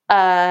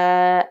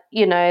the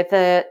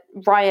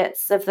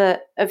riots of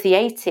the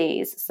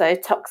 80s, so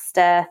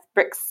Toxteth,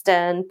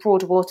 Brixton,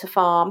 Broadwater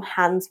Farm,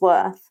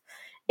 Handsworth,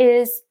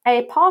 is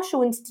a partial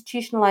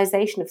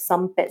institutionalization of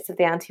some bits of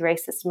the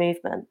anti-racist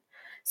movement.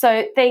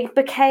 So they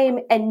became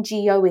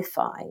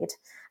NGOified.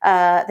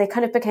 They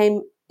kind of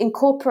became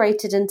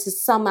incorporated into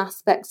some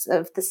aspects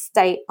of the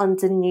state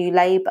under New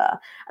Labour,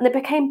 and it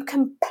became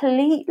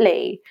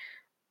completely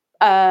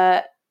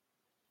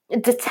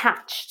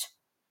detached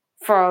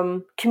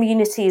from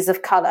communities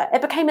of colour.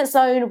 It became its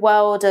own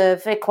world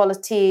of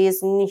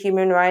equalities and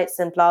human rights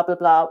and blah, blah,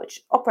 blah, which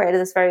operated at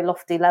this very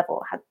lofty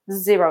level, had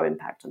zero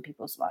impact on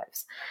people's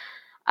lives.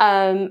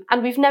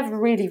 And we've never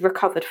really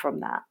recovered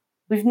from that.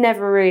 We've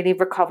never really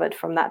recovered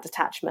from that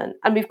detachment.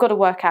 And we've got to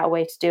work out a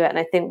way to do it. And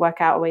I think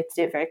work out a way to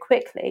do it very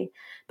quickly,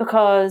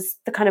 because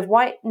the kind of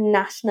white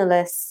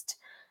nationalist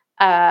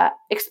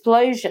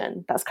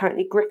explosion that's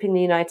currently gripping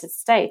the United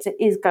States, it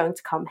is going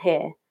to come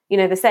here. You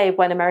know, they say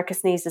when America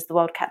sneezes, the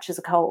world catches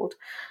a cold.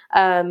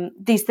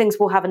 These things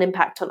will have an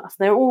impact on us.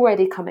 They're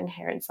already coming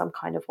here in some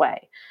kind of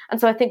way.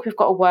 And so I think we've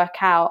got to work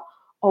out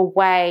a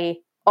way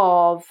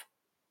of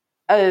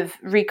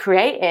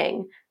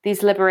recreating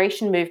these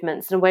liberation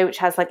movements in a way which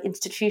has like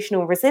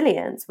institutional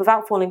resilience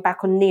without falling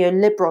back on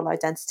neoliberal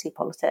identity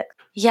politics.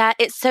 Yeah,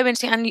 it's so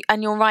interesting.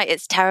 And you're right,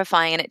 it's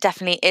terrifying. And it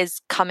definitely is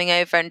coming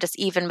over. And just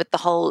even with the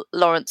whole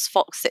Lawrence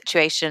Fox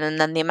situation and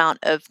then the amount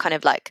of kind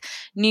of like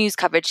news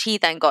coverage he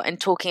then got in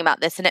talking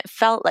about this. And it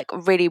felt like a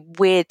really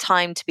weird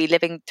time to be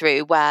living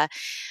through, where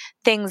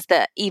things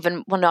that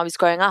even when I was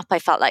growing up, I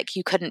felt like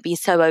you couldn't be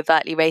so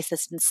overtly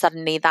racist, and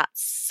suddenly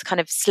that's kind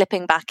of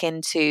slipping back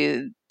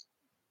into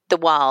the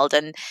world.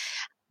 And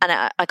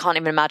I can't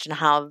even imagine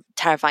how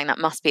terrifying that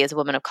must be as a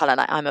woman of colour.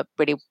 Like, I'm a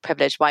really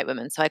privileged white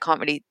woman, so I can't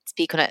really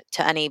speak on it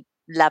to any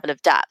level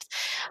of depth.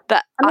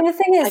 But I mean, the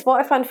thing is,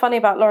 what I find funny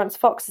about Lawrence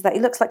Fox is that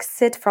he looks like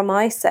Sid from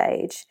Ice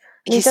Age.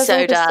 And he does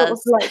all this sort of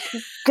like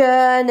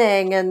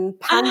gurning and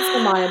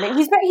pantomiming.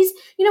 He's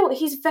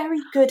very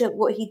good at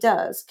what he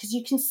does, because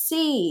you can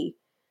see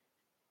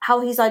how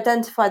he's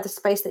identified the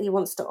space that he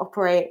wants to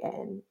operate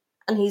in,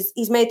 and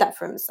he's made that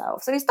for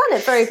himself. So he's done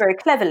it very, very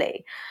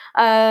cleverly.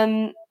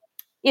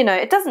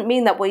 It doesn't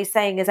mean that what he's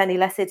saying is any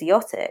less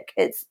idiotic.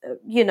 It's,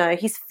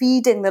 he's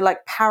feeding the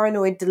like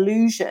paranoid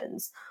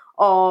delusions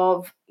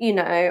of,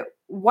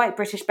 white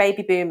British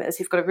baby boomers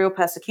who've got a real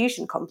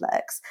persecution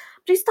complex.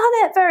 But he's done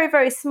it very,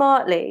 very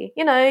smartly.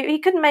 He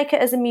couldn't make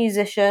it as a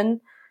musician.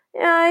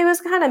 He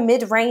was kind of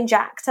mid-range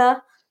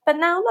actor. But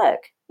now look,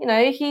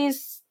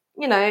 he's,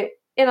 in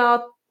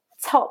our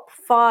top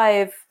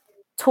 5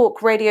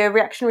 talk radio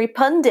reactionary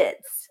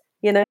pundits,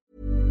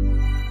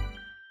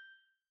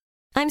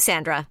 I'm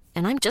Sandra,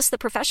 and I'm just the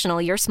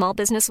professional your small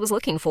business was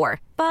looking for.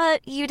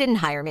 But you didn't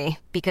hire me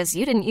because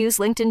you didn't use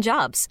LinkedIn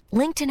Jobs.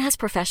 LinkedIn has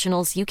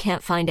professionals you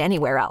can't find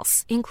anywhere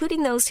else,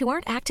 including those who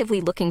aren't actively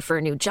looking for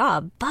a new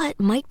job, but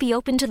might be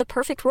open to the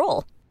perfect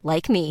role,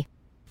 like me.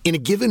 In a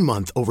given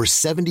month, over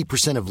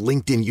 70% of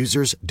LinkedIn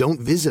users don't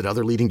visit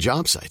other leading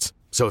job sites.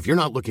 So if you're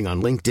not looking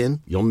on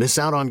LinkedIn, you'll miss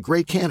out on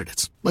great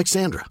candidates like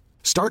Sandra.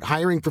 Start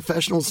hiring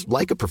professionals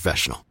like a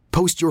professional.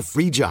 Post your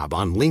free job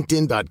on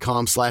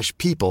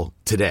linkedin.com/people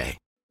today.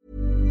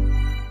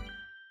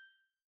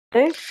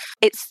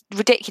 It's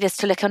ridiculous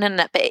to look on the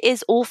internet, but it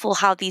is awful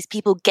how these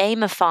people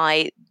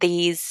gamify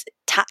these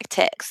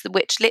tactics,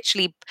 which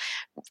literally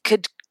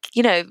could,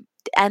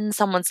 end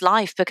someone's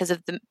life because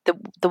of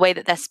the way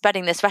that they're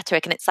spreading this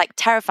rhetoric. And it's like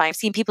terrifying. I've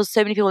seen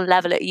so many people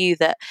level at you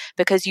that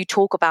because you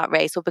talk about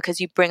race, or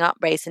because you bring up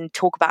race and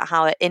talk about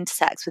how it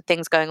intersects with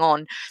things going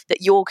on,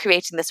 that you're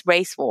creating this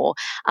race war.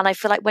 And I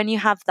feel like when you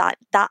have that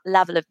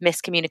level of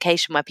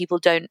miscommunication where people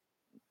don't,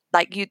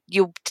 like,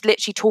 you're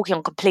literally talking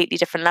on completely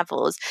different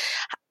levels.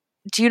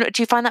 Do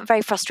you find that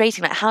very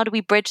frustrating? Like, how do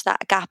we bridge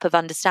that gap of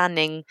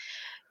understanding,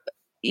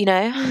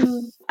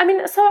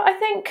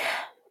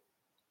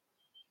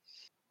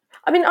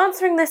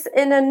 answering this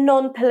in a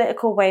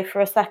non-political way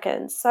for a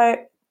second. So,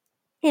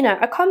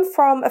 I come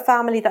from a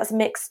family that's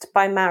mixed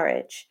by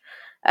marriage.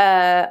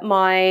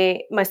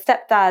 My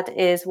stepdad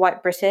is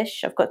white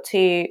British. I've got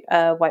 2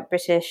 white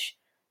British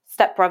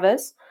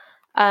stepbrothers.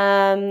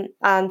 And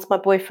my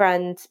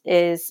boyfriend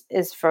is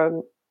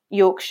from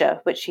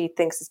Yorkshire, which he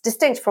thinks is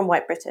distinct from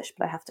white British,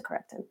 but I have to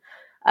correct him.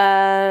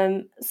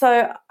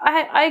 So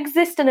I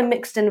exist in a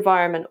mixed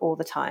environment all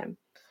the time.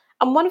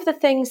 And one of the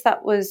things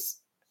that was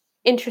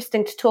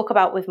interesting to talk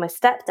about with my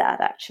stepdad,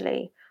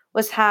 actually,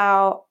 was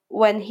how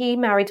when he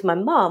married my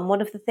mum,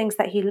 one of the things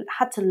that he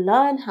had to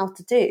learn how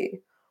to do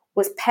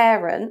was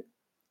parent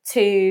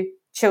 2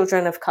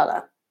 children of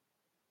colour,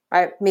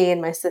 right? Me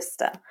and my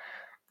sister.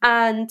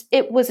 And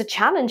it was a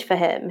challenge for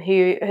him,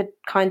 who had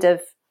kind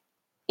of,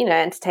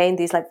 entertained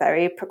these like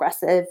very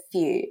progressive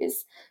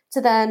views,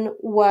 to then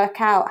work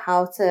out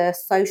how to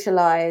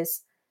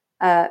socialise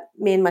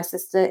me and my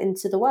sister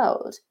into the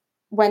world,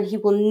 when he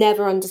will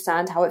never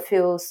understand how it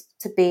feels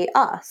to be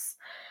us.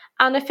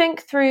 And I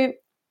think through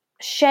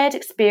shared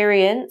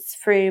experience,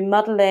 through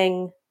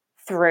muddling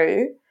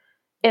through,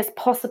 it's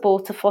possible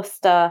to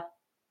foster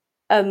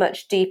a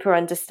much deeper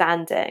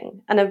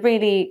understanding and a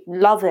really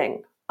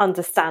loving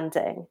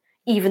understanding,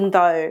 even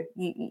though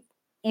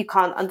you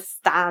can't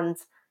understand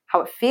how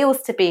it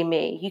feels to be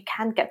me. You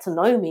can get to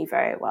know me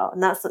very well.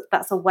 And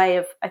that's a way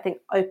of, I think,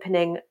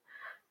 opening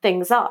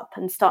things up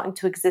and starting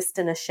to exist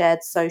in a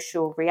shared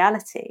social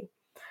reality.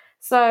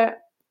 So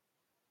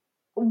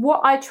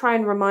what I try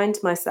and remind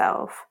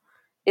myself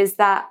is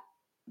that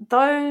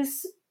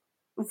those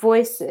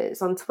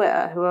voices on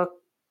Twitter who are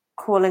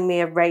calling me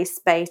a race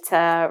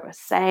baiter or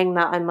saying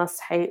that I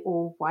must hate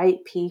all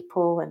white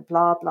people and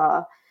blah,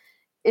 blah,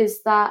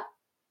 is that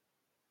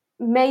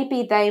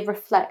maybe they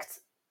reflect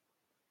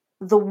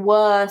the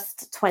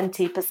worst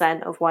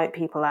 20% of white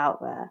people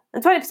out there.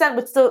 And 20%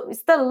 it's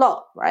still a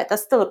lot, right?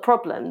 That's still a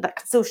problem that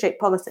can still shape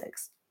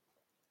politics.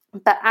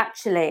 But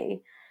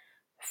actually,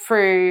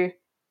 through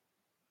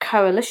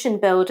coalition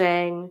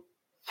building,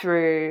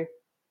 through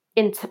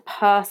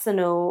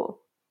interpersonal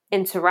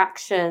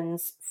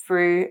interactions,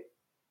 through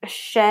a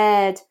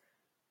shared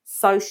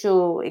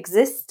social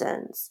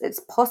existence, it's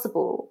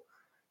possible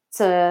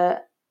to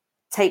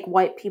take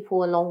white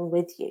people along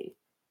with you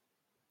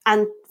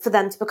and for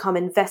them to become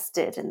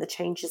invested in the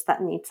changes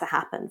that need to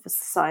happen for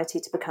society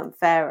to become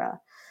fairer.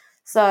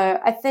 So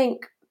I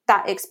think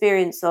that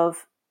experience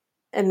of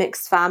a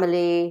mixed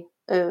family,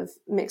 of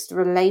mixed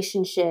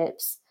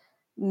relationships,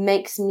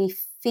 makes me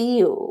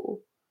feel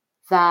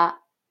that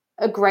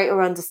a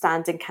greater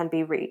understanding can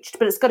be reached.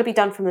 But it's got to be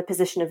done from the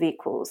position of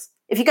equals.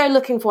 If you go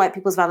looking for white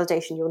people's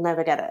validation, you'll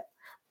never get it.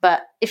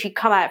 But if you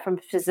come out from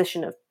a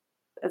position of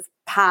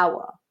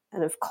power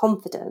and of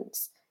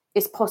confidence,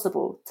 it's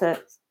possible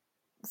to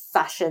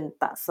fashion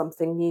that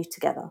something new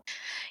together.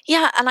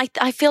 Yeah, and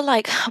I feel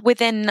like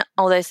within,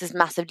 although this is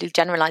massively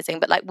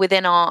generalizing, but like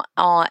within our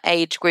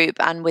age group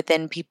and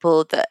within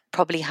people that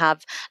probably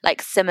have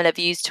like similar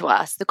views to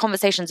us, the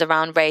conversations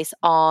around race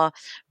are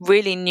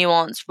really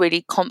nuanced,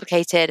 really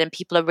complicated, and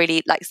people are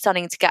really like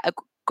starting to get a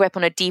grip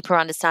on a deeper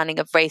understanding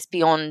of race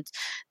beyond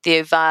the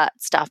overt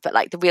stuff, but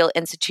like the real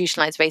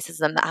institutionalized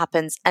racism that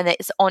happens. And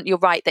it's on, you're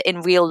right, that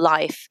in real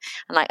life,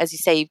 and like as you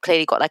say, you've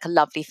clearly got like a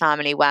lovely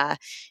family where,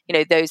 you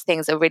know, those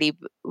things are really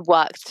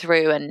worked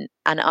through and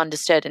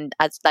understood, and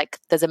as like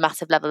there's a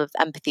massive level of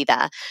empathy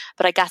there.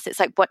 But I guess it's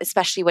like, what,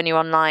 especially when you're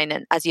online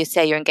and as you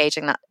say, you're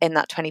engaging that in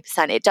that 20%,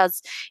 it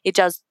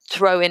does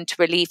throw into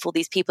relief all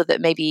these people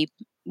that maybe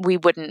we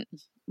wouldn't,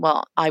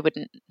 well, I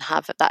wouldn't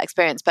have that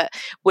experience, but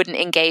wouldn't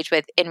engage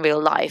with in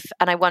real life.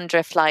 And I wonder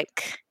if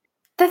like...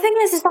 The thing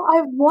is that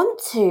I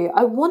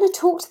want to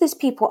talk to these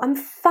people. I'm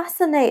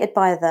fascinated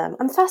by them.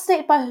 I'm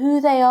fascinated by who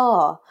they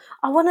are.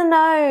 I want to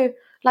know,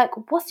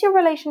 like, what's your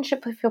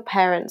relationship with your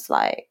parents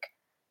like?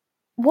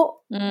 What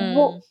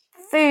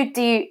food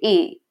do you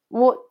eat?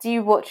 What do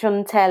you watch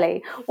on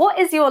telly? What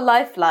is your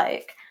life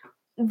like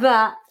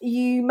that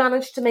you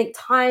manage to make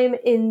time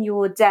in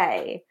your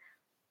day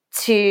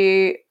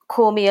to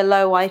call me a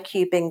low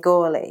IQ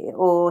Bengali,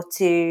 or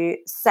to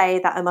say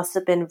that I must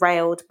have been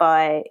railed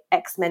by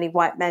X many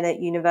white men at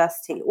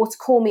university, or to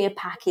call me a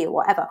Paki or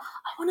whatever?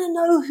 I want to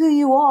know who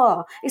you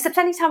are. Except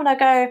anytime when I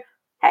go,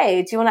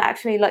 hey, do you want to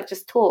actually like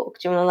just talk?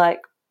 Do you want to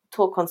like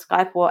talk on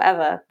Skype or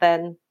whatever?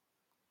 Then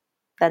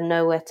they're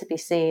nowhere to be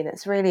seen.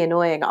 It's really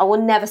annoying. I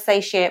will never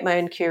satiate my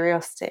own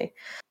curiosity.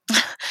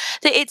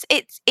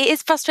 It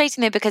is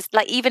frustrating though, because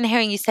like even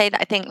hearing you say that,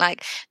 I think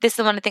like this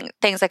is one of the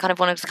things I kind of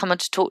wanted to come on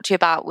to talk to you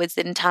about, was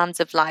in terms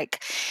of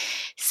like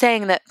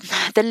saying that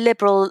the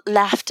liberal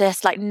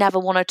leftists like never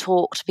want to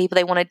talk to people,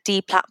 they want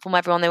to deplatform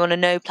everyone, they want to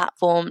no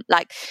platform.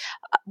 Like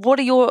what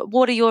are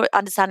your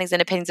understandings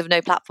and opinions of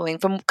no platforming?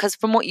 Because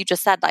from what you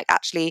just said, like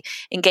actually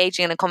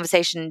engaging in a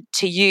conversation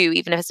to you,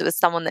 even if it was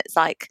someone that's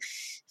like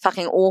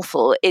fucking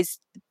awful, is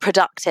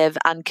productive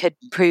and could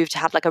prove to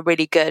have like a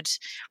really good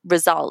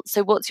result.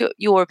 So what's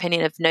your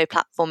opinion of no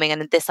platforming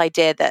and this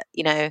idea that,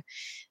 you know,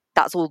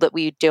 that's all that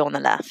we do on the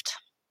left?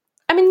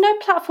 I mean, no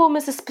platform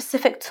is a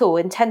specific tool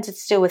intended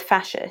to deal with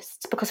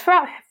fascists, because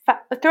throughout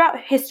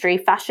history,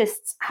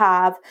 fascists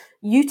have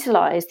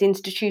utilised the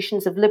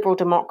institutions of liberal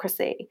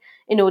democracy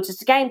in order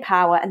to gain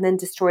power and then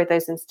destroy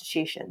those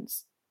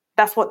institutions.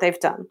 That's what they've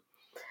done.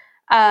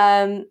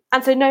 And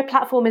so no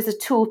platform is a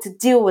tool to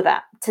deal with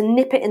that, to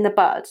nip it in the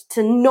bud,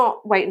 to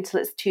not wait until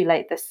it's too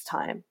late this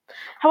time.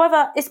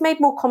 However, it's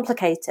made more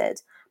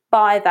complicated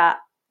by that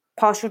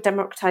partial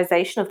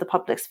democratization of the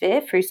public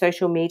sphere through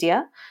social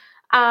media.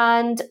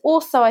 And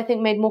also, I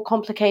think, made more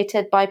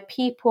complicated by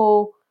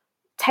people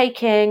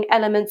taking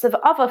elements of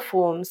other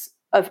forms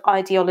of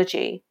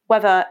ideology,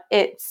 whether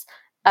it's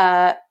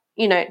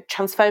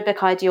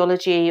transphobic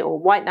ideology or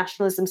white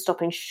nationalism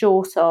stopping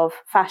short of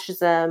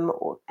fascism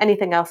or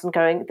anything else, and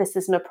going, this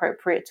is an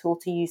appropriate tool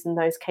to use in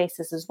those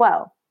cases as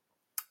well.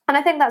 And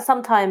I think that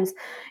sometimes,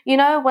 you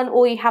know, when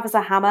all you have is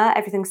a hammer,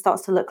 everything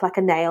starts to look like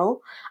a nail.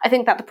 I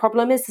think that the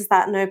problem is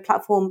that no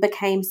platform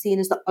became seen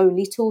as the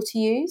only tool to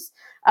use.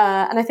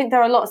 And I think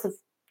there are lots of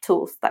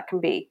tools that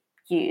can be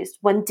used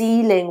when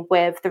dealing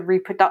with the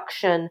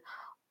reproduction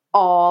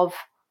of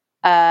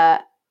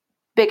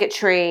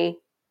bigotry,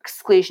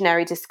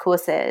 exclusionary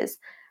discourses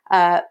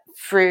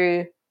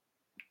through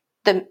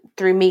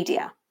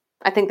media.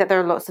 I think that there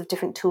are lots of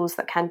different tools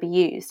that can be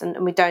used,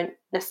 and we don't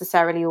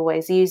necessarily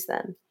always use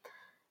them.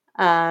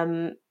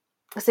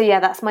 So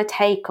yeah, that's my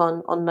take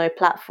on no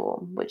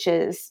platform, which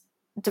is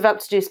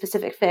developed to do a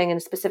specific thing in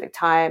a specific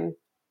time.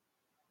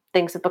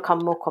 Things have become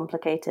more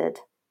complicated.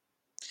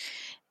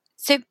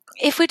 So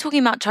if we're talking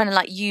about trying to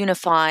like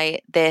unify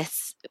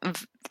this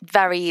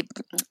very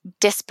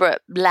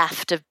disparate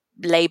left of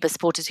Labour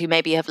supporters who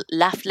maybe have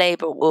left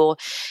Labour, or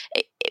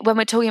when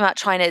we're talking about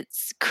trying to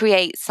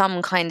create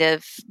some kind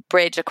of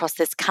bridge across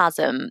this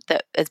chasm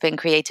that has been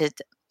created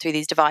through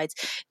these divides,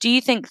 do you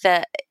think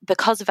that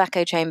because of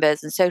echo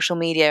chambers and social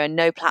media and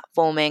no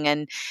platforming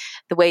and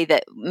the way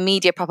that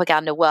media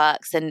propaganda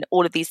works and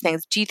all of these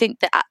things, do you think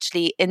that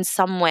actually in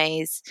some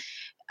ways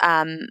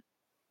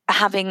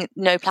having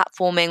no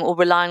platforming or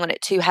relying on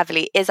it too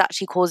heavily is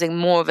actually causing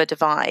more of a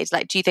divide?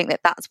 Like, do you think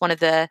that that's one of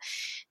the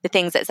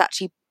things that's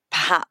actually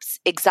perhaps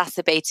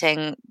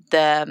exacerbating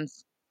the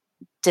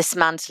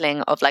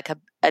dismantling of like a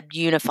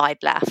unified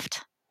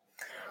left?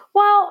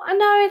 Well,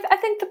 no, I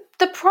think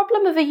the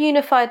problem of a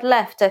unified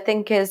left, I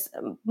think, is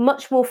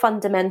much more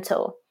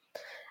fundamental.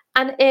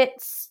 And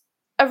it's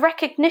a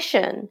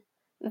recognition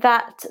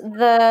that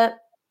the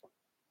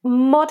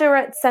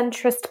moderate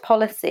centrist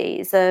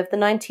policies of the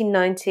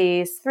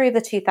 1990s through the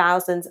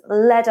 2000s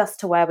led us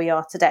to where we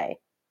are today,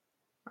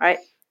 right?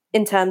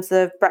 In terms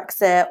of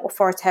Brexit,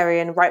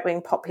 authoritarian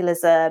right-wing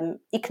populism,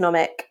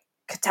 economic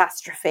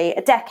catastrophe,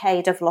 a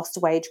decade of lost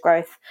wage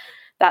growth,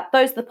 that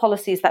those are the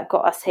policies that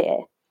got us here.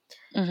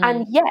 Mm-hmm.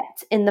 And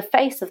yet, in the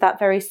face of that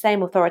very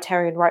same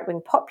authoritarian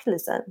right-wing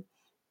populism,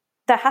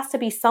 there has to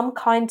be some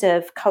kind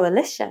of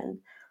coalition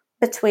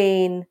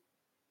between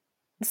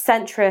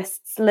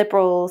centrists,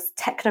 liberals,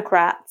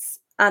 technocrats,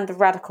 and the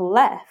radical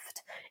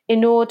left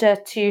in order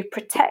to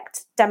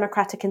protect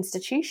democratic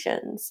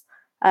institutions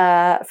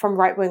from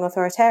right-wing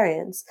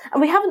authoritarians.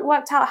 And we haven't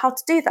worked out how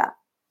to do that.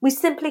 We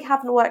simply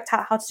haven't worked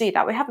out how to do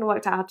that. We haven't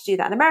worked out how to do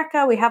that in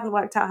America. We haven't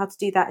worked out how to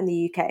do that in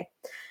the UK.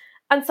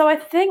 And so I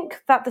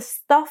think that the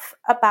stuff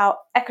about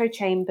echo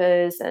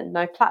chambers and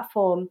no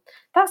platform,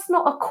 that's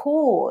not a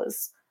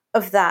cause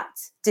of that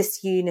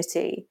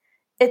disunity.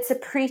 It's a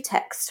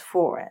pretext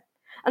for it.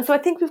 And so I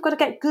think we've got to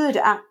get good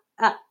at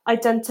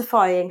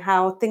identifying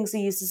how things are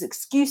used as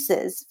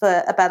excuses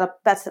for a better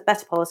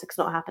politics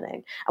not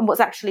happening and what's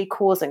actually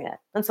causing it.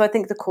 And so I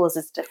think the cause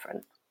is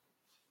different.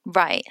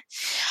 Right.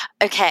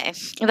 Okay.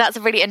 That's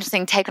a really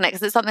interesting take on it,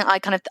 because it's something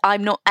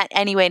I'm not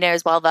anywhere near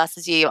as well versed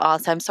as you are.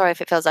 So I'm sorry if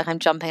it feels like I'm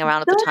jumping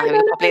around at the time.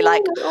 You're probably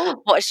like,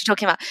 what is she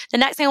talking about? The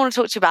next thing I want to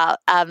talk to you about,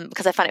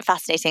 because I find it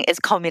fascinating, is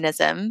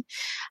communism.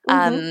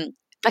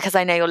 Because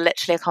I know you're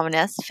literally a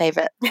communist,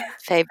 favorite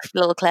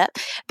little clip.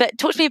 But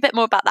talk to me a bit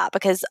more about that,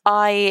 because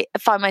I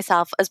find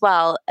myself as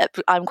well,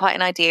 I'm quite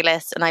an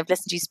idealist and I've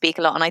listened to you speak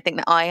a lot. And I think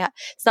that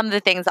some of the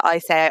things that I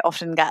say, I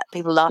often get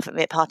people laugh at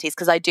me at parties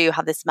because I do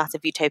have this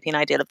massive utopian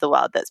ideal of the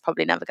world that's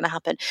probably never going to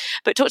happen.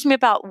 But talk to me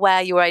about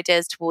where your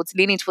ideas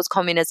leaning towards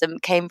communism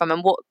came from,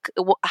 and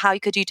how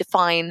could you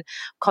define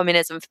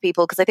communism for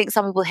people? Because I think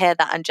some people hear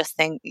that and just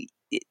think,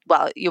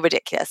 well, you're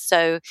ridiculous.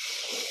 So...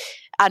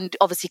 and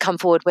obviously come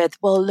forward with,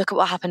 well, look at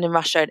what happened in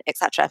Russia,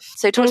 etc.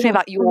 So talk to me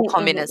about your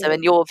communism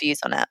and your views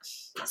on it.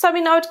 So, I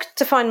mean, I would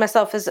define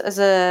myself as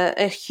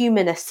a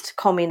humanist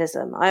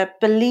communism. I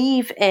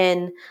believe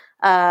in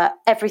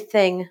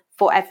everything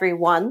for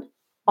everyone,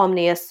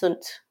 omnia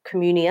sunt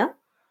communia.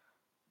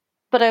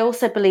 But I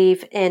also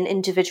believe in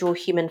individual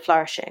human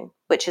flourishing,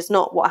 which is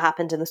not what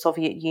happened in the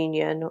Soviet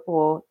Union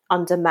or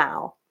under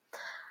Mao.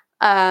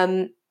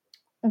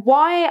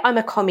 Why I'm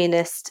a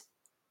communist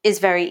is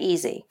very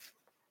easy.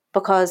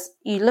 Because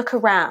you look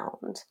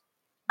around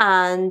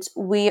and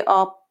we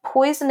are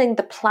poisoning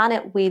the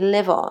planet we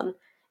live on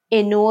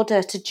in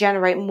order to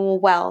generate more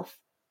wealth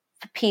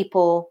for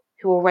people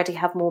who already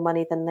have more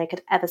money than they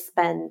could ever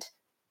spend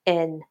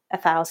in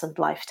 1,000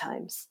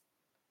 lifetimes.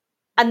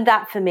 And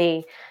that, for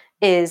me,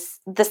 is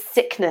the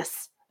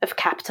sickness of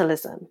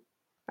capitalism,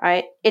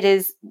 right? It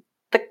is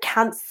the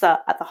cancer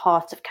at the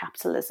heart of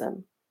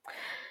capitalism.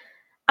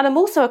 And I'm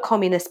also a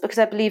communist because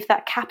I believe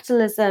that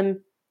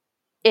capitalism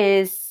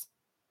is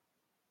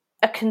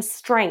a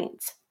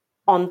constraint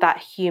on that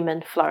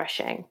human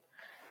flourishing.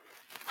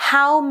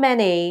 How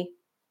many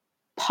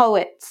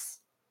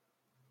poets,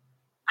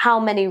 how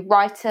many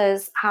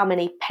writers, how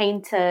many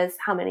painters,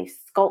 how many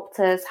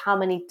sculptors, how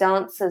many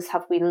dancers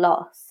have we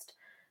lost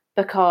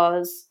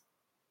because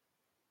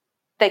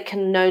they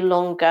can no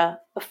longer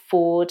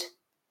afford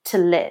to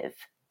live,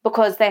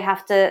 because they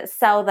have to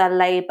sell their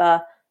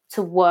labor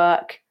to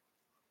work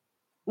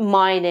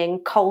mining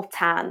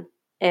coltan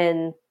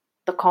in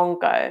the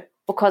Congo,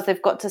 because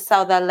they've got to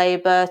sell their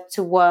labour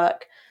to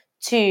work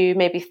 2,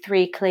 maybe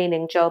 3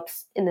 cleaning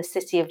jobs in the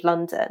city of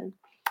London.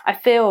 I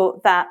feel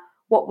that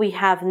what we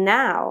have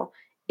now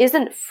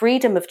isn't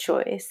freedom of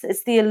choice,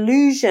 it's the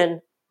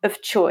illusion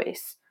of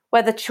choice,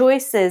 where the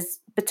choice is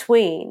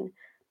between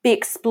be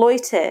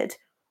exploited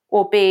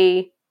or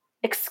be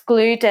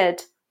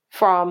excluded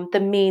from the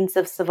means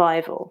of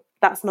survival.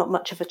 That's not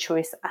much of a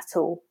choice at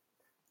all.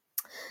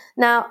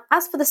 Now,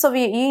 as for the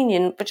Soviet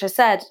Union, which I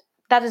said,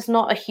 that is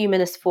not a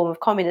humanist form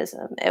of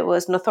communism. It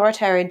was an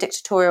authoritarian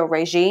dictatorial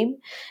regime.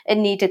 It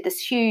needed this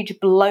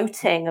huge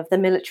bloating of the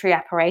military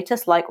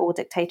apparatus, like all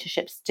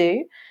dictatorships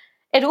do.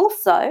 It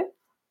also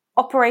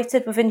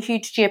operated within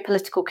huge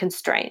geopolitical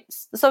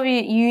constraints. The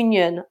Soviet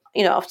Union,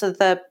 after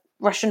the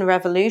Russian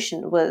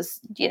Revolution was,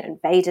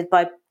 invaded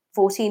by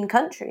 14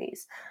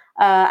 countries.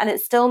 And it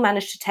still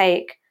managed to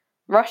take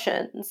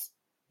Russians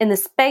in the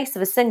space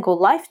of a single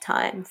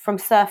lifetime from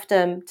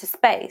serfdom to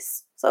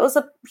space. So it was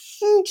a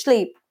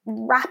hugely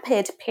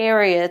rapid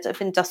period of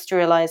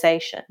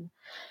industrialization.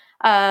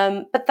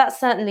 But that's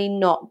certainly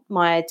not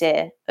my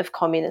idea of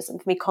communism.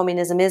 For me,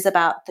 communism is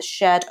about the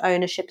shared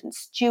ownership and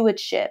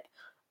stewardship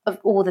of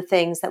all the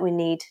things that we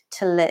need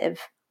to live: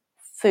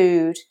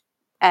 food,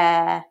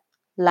 air,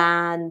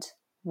 land,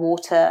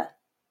 water,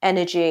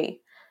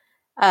 energy,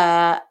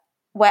 where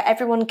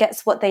everyone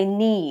gets what they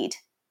need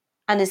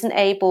and isn't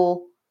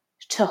able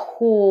to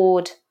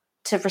hoard,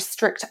 to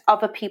restrict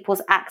other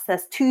people's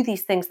access to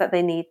these things that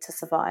they need to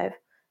survive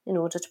in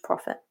order to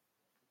profit.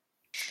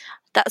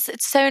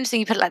 It's so interesting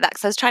you put it like that,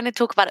 because I was trying to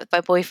talk about it with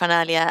my boyfriend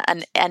earlier,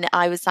 and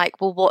I was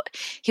like, well, what?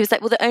 He was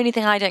like, well, the only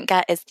thing I don't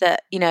get is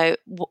that,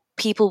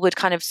 people would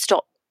kind of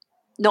stop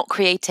not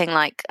creating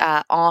like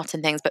art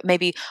and things, but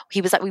maybe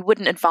he was like, we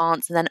wouldn't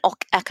advance, and then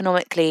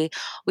economically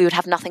we would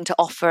have nothing to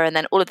offer, and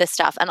then all of this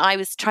stuff. And I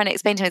was trying to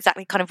explain to him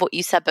exactly kind of what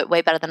you said, but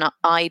way better than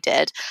I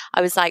did. I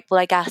was like, well,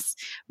 I guess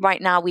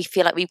right now we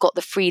feel like we've got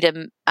the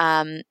freedom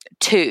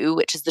to,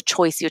 which is the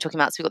choice you were talking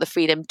about. So we've got the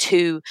freedom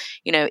to,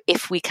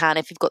 if we've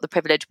got the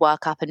privilege,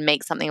 work up and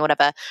make something or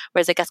whatever.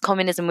 Whereas I guess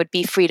communism would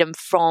be freedom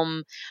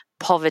from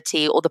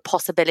poverty, or the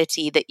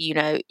possibility that,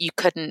 you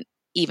couldn't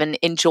even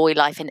enjoy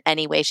life in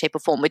any way, shape or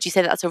form. Would you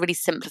say that's a really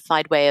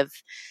simplified way of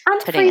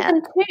putting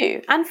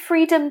it? And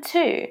freedom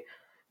too.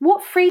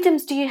 What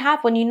freedoms do you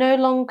have when you no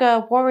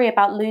longer worry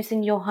about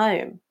losing your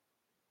home?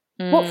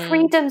 What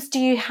freedoms do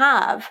you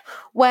have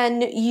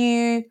when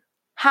you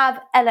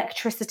have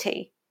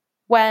electricity,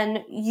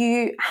 when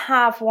you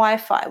have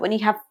Wi-Fi, when you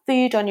have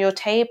food on your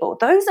table?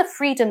 Those are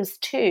freedoms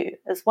too,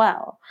 as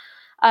well.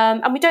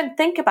 And we don't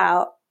think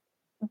about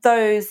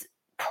those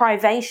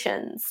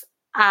privations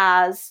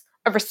as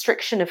a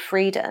restriction of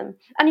freedom,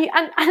 and we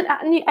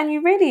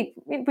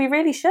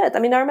really should. I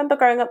mean, I remember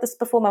growing up, this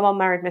before my mom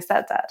married my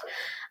stepdad.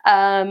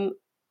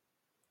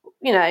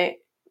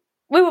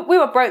 We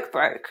were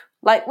broke.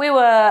 Like, we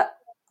were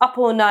up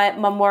all night,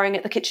 mum worrying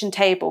at the kitchen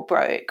table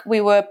broke.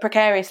 We were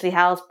precariously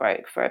housed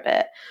broke for a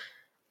bit.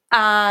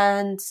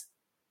 And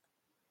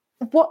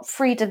what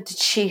freedom did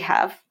she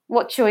have?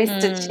 What choice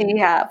did she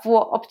have?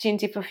 What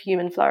opportunity for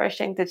human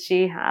flourishing did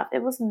she have?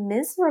 It was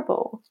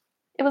miserable.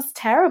 It was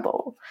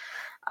terrible.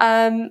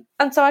 And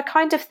so I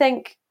kind of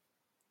think,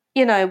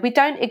 we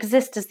don't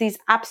exist as these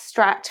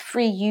abstract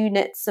free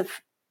units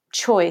of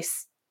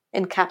choice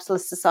in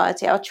capitalist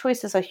society. Our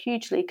choices are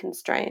hugely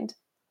constrained.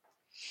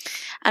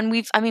 And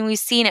we've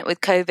seen it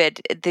with COVID.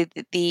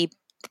 The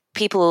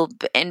people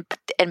in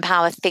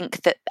power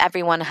think that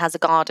everyone has a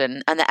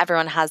garden and that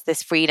everyone has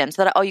this freedom.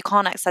 So that, you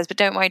can't exercise, but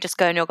don't worry, just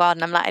go in your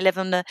garden. I'm like, I live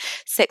on the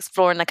 6th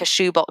floor in like a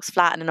shoebox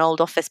flat in an old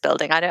office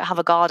building. I don't have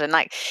a garden.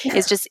 Like,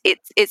 it's just,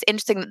 it's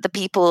interesting that the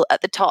people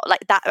at the top,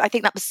 like that, I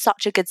think that was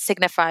such a good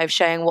signifier of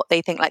showing what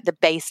they think, like the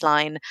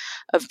baseline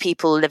of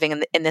people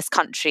living in this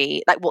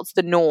country, like what's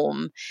the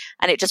norm.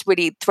 And it just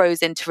really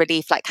throws into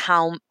relief, like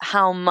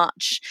how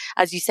much,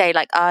 as you say,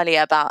 like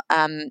earlier about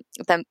them,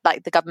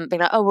 like the government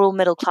being like, oh, we're all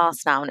middle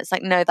class now. And it's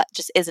like, no, that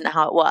just isn't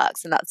how it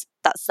works. And that's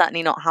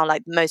certainly not how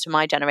like most of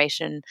my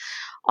generation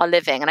are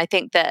living. And I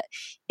think that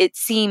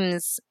it's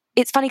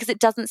funny because it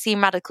doesn't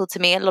seem radical to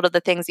me, a lot of the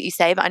things that you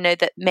say, but I know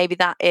that maybe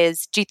do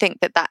you think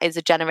that is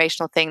a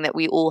generational thing that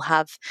we all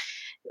have?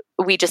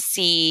 We just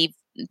see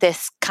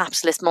this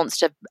capitalist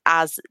monster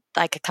as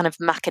like a kind of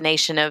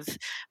machination of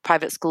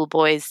private school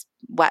boys'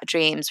 wet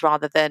dreams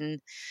rather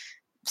than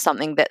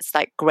something that's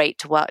like great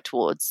to work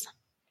towards.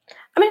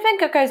 I mean, I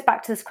think it goes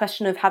back to this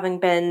question of having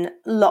been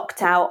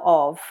locked out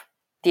of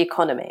the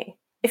economy.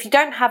 If you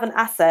don't have an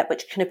asset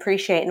which can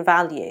appreciate in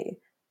value,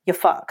 you're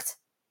fucked.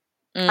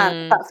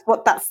 And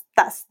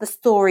that's the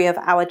story of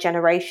our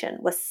generation.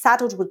 We're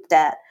saddled with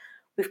debt.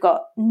 We've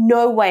got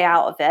no way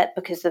out of it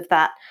because of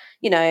that,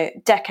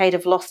 decade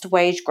of lost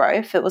wage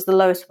growth. It was the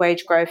lowest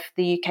wage growth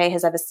the UK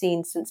has ever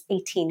seen since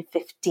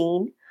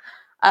 1815.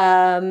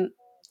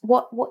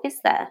 What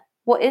is there?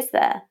 What is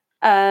there?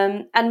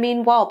 And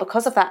meanwhile,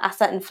 because of that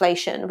asset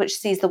inflation, which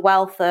sees the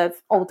wealth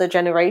of older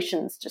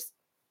generations just,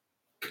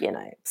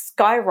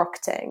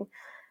 skyrocketing,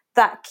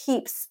 that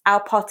keeps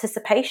our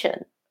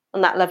participation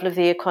on that level of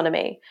the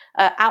economy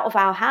out of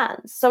our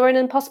hands. So we're in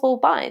an impossible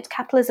bind.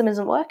 Capitalism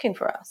isn't working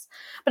for us.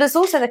 But it's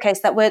also the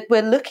case that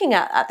we're looking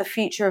at the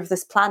future of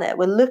this planet.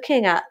 We're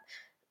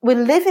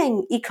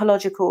living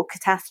ecological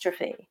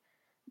catastrophe.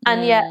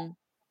 And yet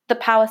the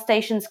power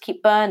stations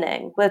keep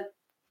burning. We're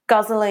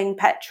guzzling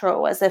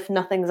petrol as if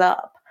nothing's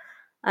up.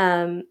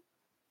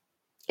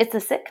 It's a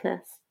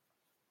sickness.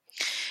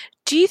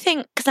 Do you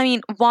think, because I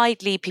mean,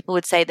 widely people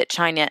would say that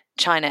China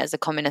is a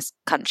communist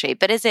country,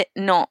 but is it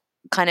not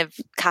kind of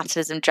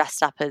capitalism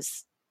dressed up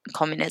as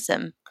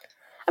communism?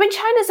 I mean,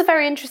 China's a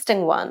very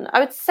interesting one. I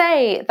would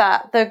say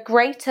that the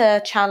greater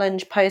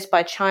challenge posed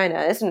by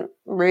China isn't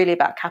really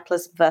about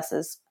capitalism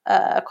versus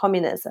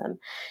communism.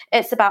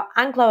 It's about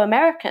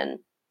Anglo-American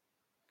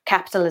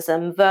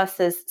capitalism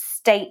versus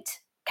state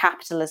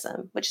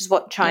capitalism, which is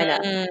what China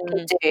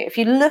can do. If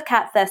you look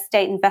at their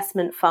state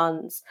investment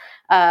funds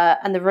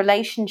and the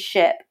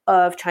relationship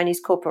of Chinese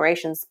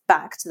corporations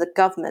back to the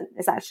government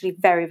is actually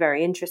very,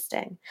 very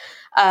interesting.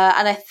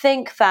 And I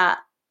think that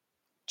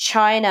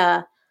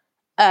China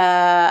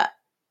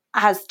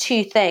has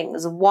two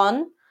things.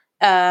 One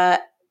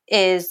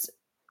is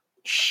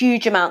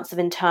huge amounts of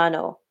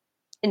internal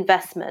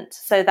investment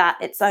so that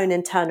its own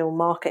internal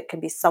market can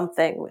be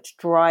something which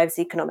drives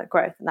economic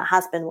growth. And that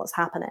has been what's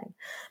happening.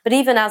 But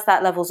even as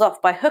that levels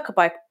off, by hook or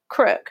by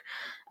crook,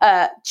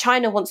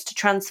 China wants to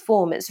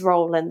transform its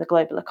role in the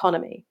global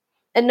economy.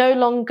 It no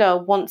longer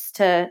wants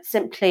to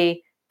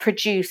simply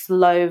produce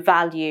low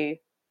value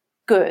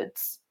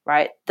goods,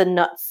 right? The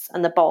nuts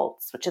and the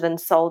bolts, which are then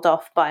sold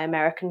off by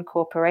American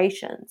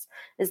corporations,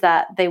 is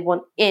that they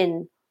want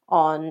in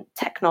on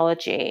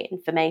technology,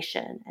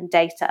 information, and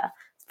data.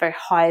 It's very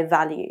high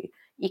value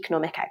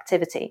economic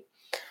activity.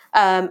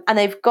 And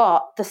they've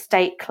got the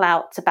state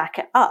clout to back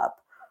it up.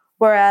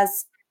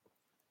 Whereas,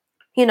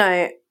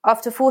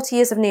 after 40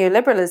 years of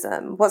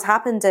neoliberalism, what's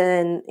happened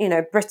in,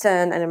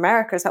 Britain and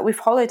America is that we've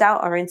hollowed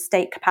out our own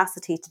state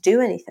capacity to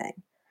do anything.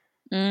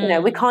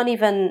 We can't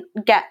even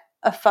get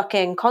a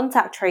fucking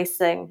contact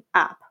tracing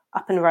app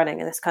up and running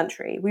in this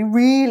country. We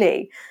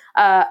really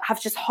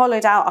have just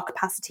hollowed out our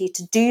capacity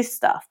to do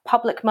stuff.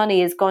 Public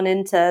money has gone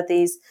into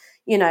these,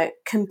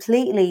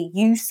 completely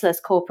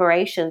useless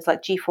corporations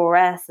like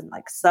G4S and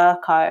like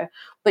Sarkar,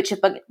 which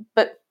have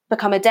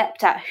become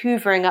adept at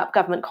hoovering up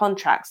government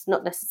contracts,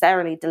 not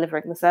necessarily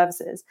delivering the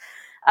services.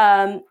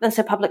 And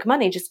so public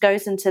money just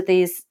goes into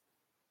these,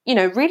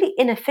 really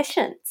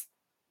inefficient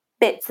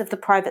bits of the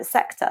private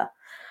sector.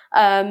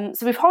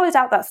 So we've hollowed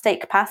out that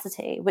state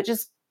capacity, which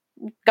is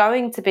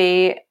going to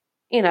be,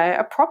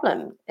 a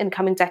problem in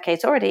coming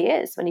decades. Already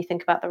is when you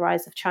think about the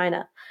rise of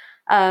China.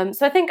 So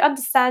I think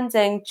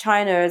understanding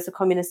China as a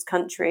communist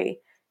country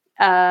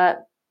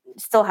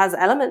still has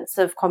elements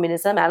of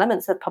communism,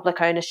 elements of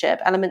public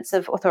ownership, elements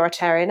of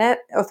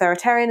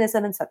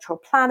authoritarianism and central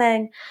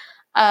planning.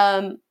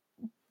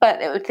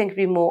 But I would think it'd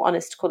be more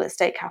honest to call it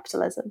state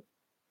capitalism.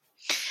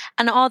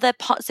 And are there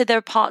parts? So there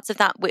are parts of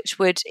that which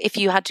would, if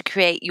you had to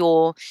create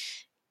your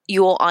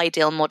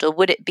ideal model,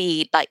 would it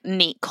be like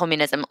neat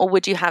communism, or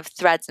would you have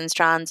threads and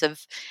strands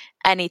of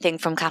anything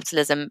from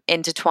capitalism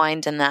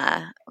intertwined in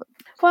there?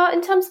 Well,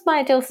 in terms of my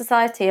ideal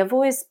society, I've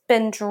always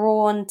been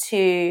drawn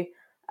to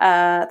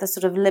the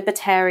sort of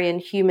libertarian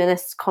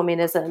humanist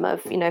communism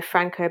of,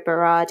 Franco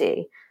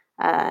Berardi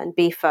and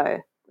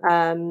Bifo,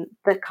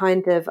 the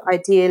kind of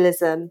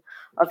idealism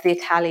of the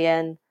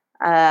Italian,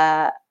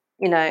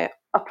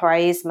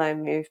 operaismo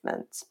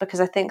movement,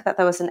 because I think that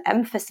there was an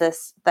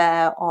emphasis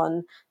there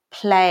on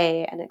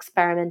play and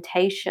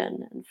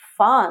experimentation and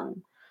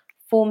fun,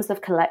 forms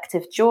of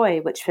collective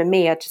joy, which for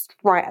me are just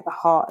right at the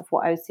heart of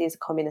what I would see as a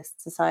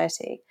communist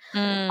society.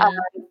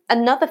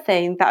 Another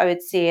thing that I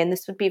would see, and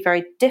this would be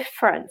very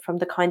different from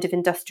the kind of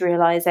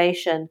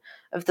industrialization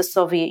of the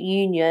Soviet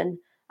Union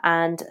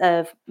and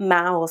of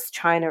Mao's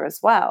China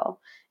as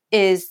well,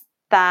 is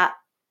that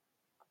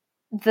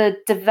the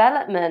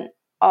development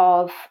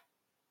of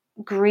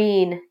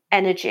green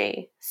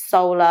energy,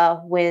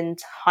 solar, wind,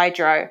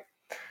 hydro,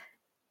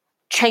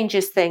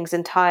 changes things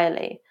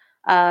entirely.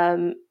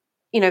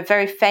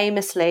 Very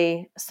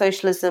famously,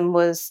 socialism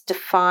was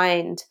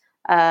defined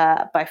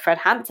by Fred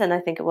Hampton, I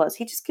think it was.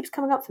 He just keeps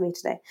coming up for me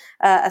today,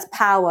 as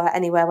power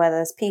anywhere where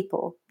there's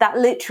people. That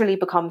literally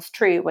becomes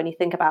true when you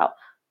think about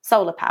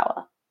solar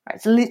power. Right?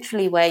 It's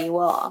literally where you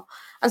are.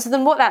 And so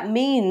then what that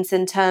means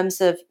in terms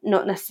of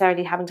not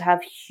necessarily having to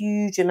have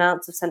huge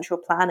amounts of central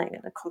planning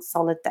and a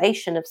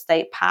consolidation of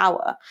state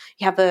power,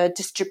 you have a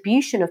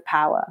distribution of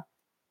power,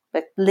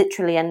 but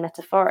literally and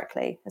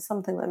metaphorically, is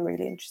something that I'm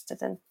really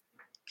interested in.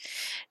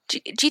 Do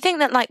you think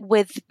that, like,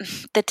 with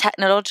the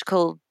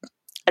technological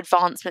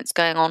advancements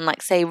going on,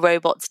 like, say,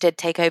 robots did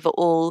take over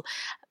all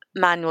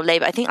manual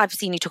labor? I think I've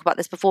seen you talk about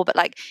this before, but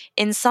like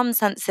in some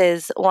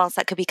senses, whilst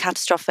that could be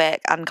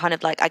catastrophic and kind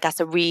of like, I guess,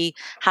 a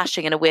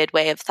rehashing in a weird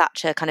way of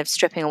Thatcher kind of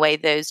stripping away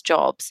those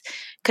jobs,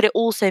 could it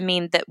also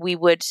mean that we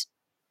would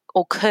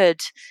or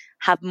could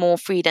have more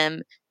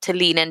freedom to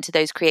lean into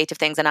those creative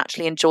things and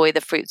actually enjoy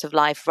the fruits of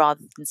life rather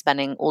than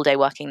spending all day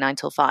working 9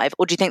 till 5?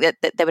 Or do you think that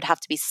there would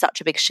have to be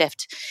such a big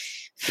shift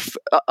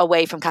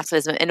away from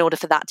capitalism in order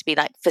for that to be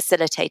like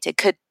facilitated?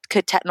 Could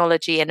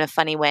technology in a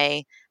funny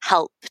way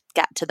help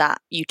get to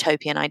that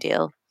utopian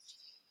ideal?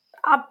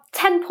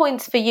 10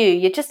 points for you.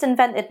 You just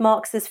invented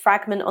Marx's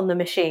Fragment on the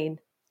Machine.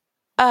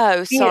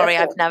 Oh, sorry,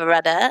 Beautiful. I've never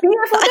read it.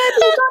 Beautiful,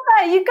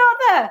 you got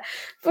there.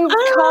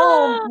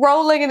 Calm,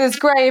 rolling in his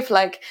grave,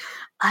 like,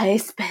 I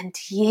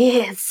spent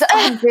years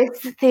on this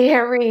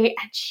theory,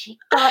 and she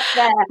got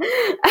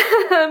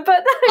there.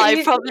 But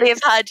I probably have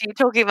heard you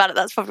talking about it.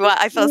 That's probably why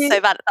I feel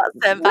so bad.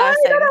 That's so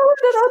embarrassing. No,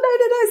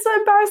 it's not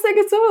embarrassing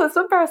at all. It's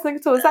not embarrassing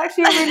at all. It's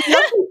actually a really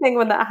lovely thing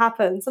when that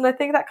happens, and I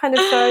think that kind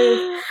of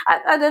shows.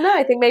 I don't know.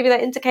 I think maybe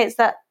that indicates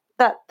that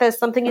that there's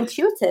something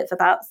intuitive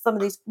about some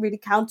of these really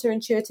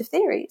counterintuitive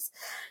theories.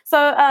 So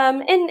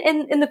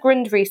in the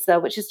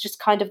Grundrisse, which is just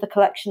kind of the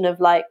collection of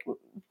like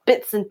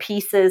bits and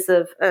pieces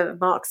of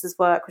Marx's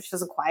work, which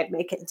doesn't quite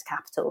make it into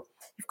Capital,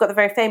 you've got the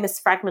very famous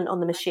fragment on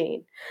the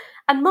machine.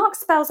 And Marx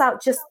spells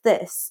out just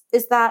this,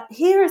 is that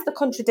here is the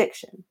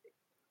contradiction,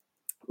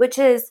 which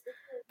is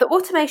the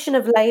automation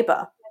of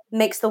labour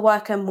makes the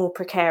worker more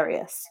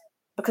precarious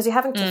because you're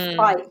having to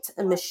fight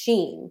a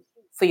machine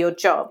for your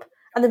job.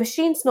 And the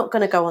machine's not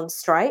going to go on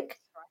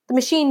strike. The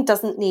machine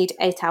doesn't need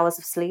 8 hours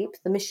of sleep.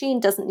 The machine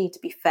doesn't need to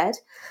be fed.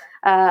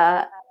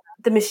 The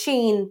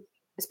machine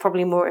is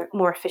probably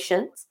more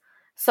efficient.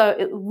 So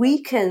it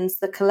weakens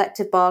the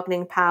collective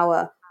bargaining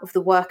power of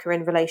the worker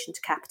in relation to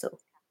capital.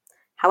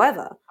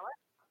 However,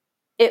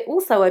 it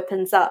also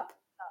opens up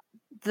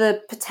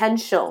the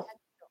potential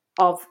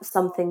of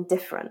something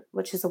different,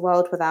 which is a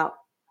world without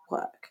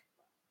work.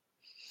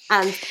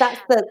 And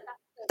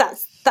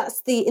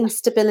that's the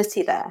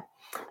instability there.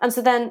 And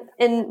so then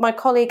in my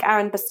colleague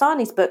Aaron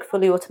Bastani's book,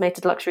 Fully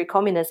Automated Luxury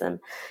Communism,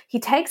 he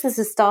takes as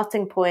a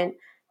starting point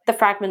the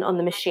fragment on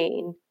the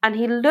machine, and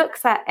he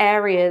looks at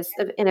areas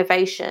of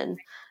innovation.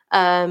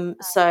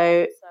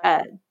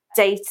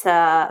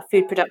 Data,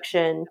 food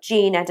production,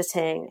 gene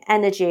editing,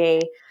 energy,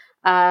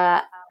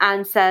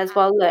 and says,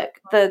 well, look,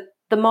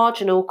 the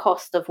marginal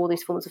cost of all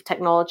these forms of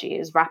technology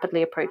is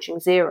rapidly approaching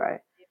zero.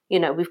 You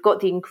know, we've got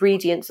the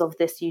ingredients of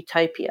this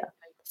utopia.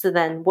 So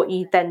then what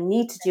you then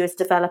need to do is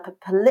develop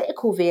a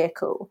political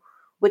vehicle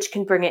which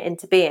can bring it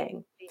into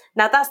being.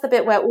 Now, that's the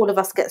bit where all of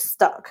us get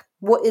stuck.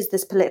 What is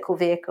this political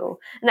vehicle?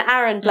 And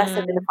Aaron, bless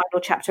him, in the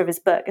final chapter of his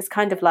book, is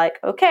kind of like,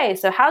 okay,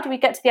 so how do we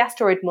get to the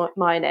asteroid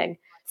mining?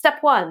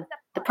 Step 1,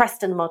 the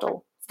Preston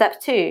model.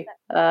 Step 2,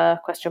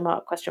 question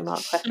mark.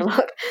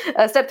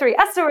 Step 3,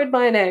 asteroid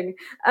mining.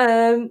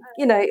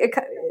 It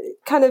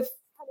kind of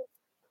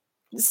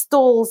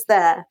stalls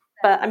there.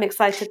 But I'm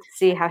excited to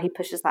see how he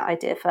pushes that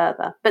idea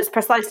further. But it's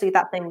precisely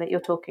that thing that you're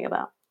talking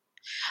about.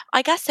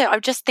 I guess so.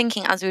 I'm just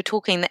thinking as we were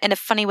talking that in a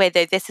funny way,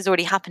 though, this is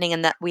already happening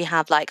in that we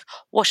have like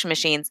washing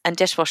machines and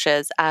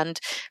dishwashers and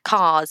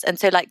cars. And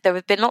so like there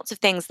have been lots of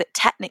things that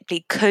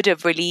technically could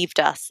have relieved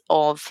us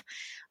of,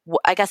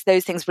 I guess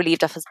those things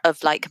relieved us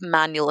of like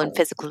manual and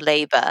physical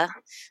labor,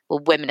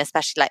 or women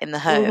especially like in the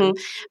home.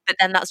 But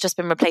then that's just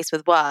been replaced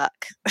with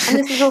work. And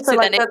this is also so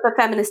like the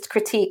feminist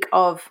critique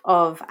of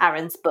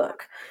Aaron's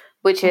book,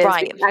 which is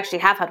we actually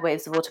have had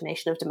waves of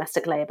automation of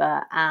domestic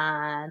labor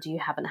and you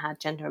haven't had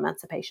gender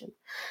emancipation.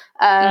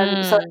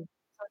 So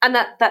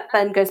that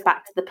then goes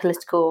back to the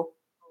political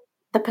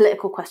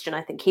question,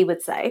 I think he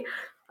would say,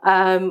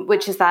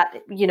 which is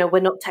that, we're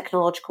not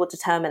technological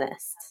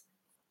determinists.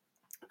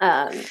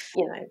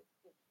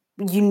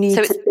 You need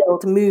to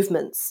build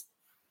movements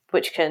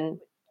which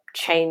can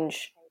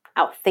change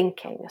our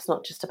thinking. It's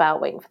not just about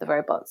waiting for the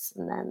robots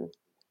and then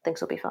things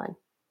will be fine.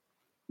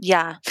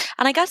 Yeah.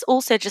 And I guess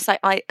also just like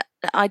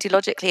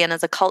ideologically and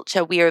as a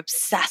culture, we are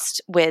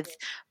obsessed with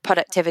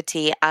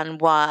productivity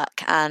and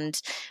work. And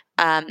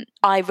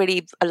I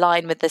really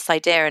align with this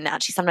idea. And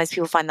actually sometimes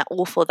people find that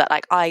awful that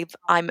like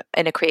I'm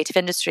in a creative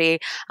industry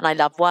and I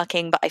love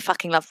working, but I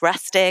fucking love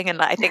resting. And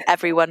like, I think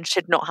everyone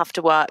should not have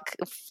to work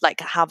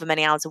like however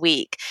many hours a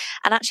week.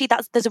 And actually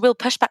there's a real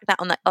pushback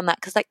on that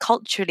because like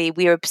culturally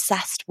we are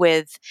obsessed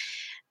with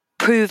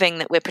proving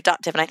that we're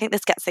productive. And I think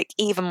this gets like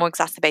even more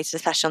exacerbated,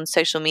 especially on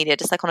social media,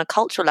 just like on a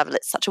cultural level.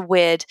 It's such a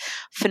weird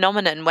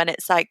phenomenon when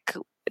it's like,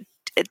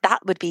 that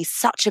would be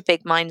such a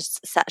big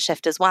mindset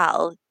shift as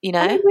well,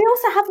 I mean, we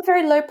also have a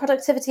very low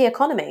productivity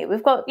economy.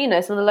 We've got,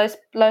 some of the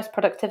lowest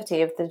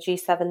productivity of the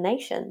G7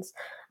 nations.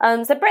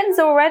 So Britain's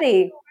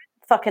already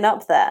fucking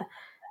up there.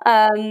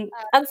 And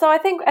so I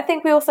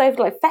think we also have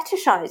like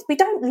fetishized. We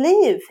don't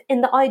live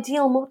in the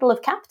ideal model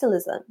of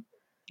capitalism.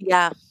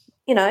 Yeah.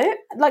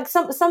 Like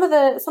some of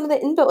the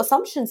inbuilt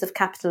assumptions of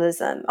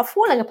capitalism are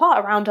falling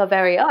apart around our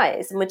very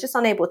eyes, and we're just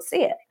unable to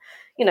see it.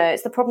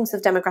 It's the problems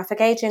of demographic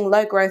aging,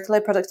 low growth,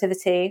 low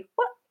productivity.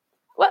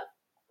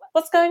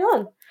 What's going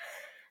on?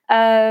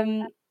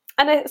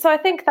 So I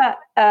think that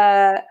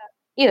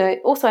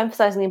also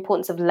emphasizing the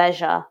importance of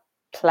leisure,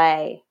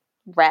 play,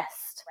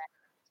 rest.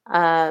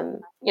 I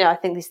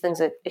think these things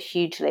are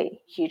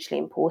hugely, hugely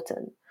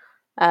important.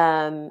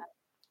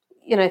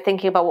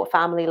 Thinking about what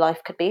family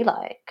life could be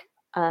like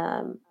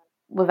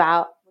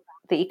without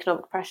the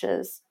economic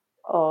pressures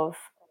of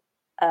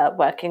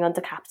working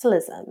under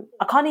capitalism.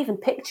 I can't even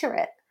picture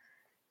it.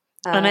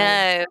 I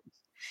know.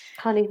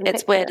 Can't even.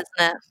 It's weird,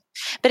 isn't it?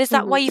 But is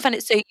that why you find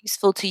it so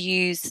useful to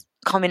use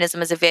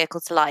communism as a vehicle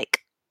to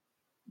like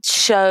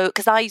show?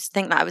 Because I used to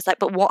think that I was like,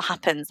 but what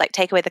happens? Like,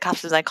 take away the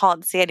capitalism, I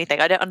can't see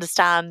anything. I don't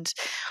understand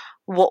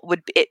what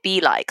would it be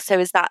like. So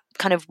is that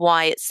kind of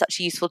why it's such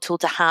a useful tool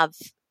to have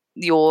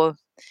your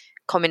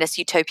communist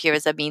utopia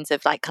as a means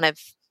of like kind of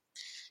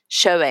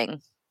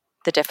showing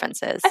the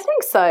differences? I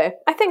think so.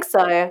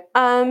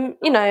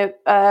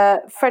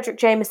 Frederick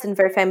Jameson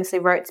very famously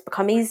wrote, "It's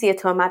become easier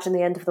to imagine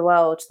the end of the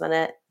world than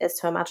it is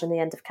to imagine the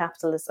end of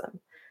capitalism."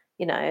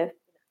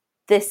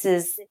 This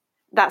is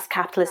that's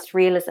capitalist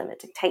realism. It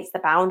dictates the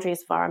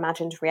boundaries of our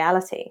imagined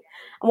reality.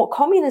 And what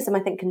communism, I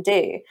think, can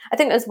do, I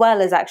think, as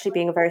well as actually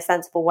being a very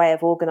sensible way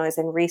of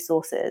organizing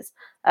resources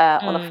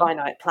on a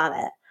finite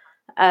planet,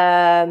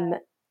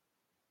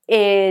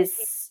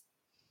 is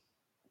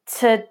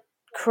to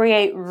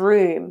create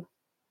room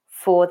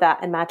for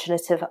that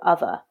imaginative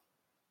other.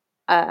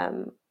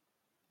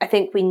 I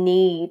think we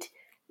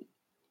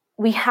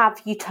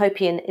have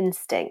utopian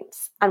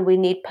instincts, and we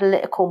need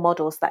political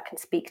models that can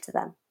speak to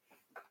them.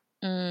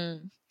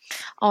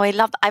 Oh,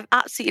 I've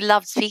absolutely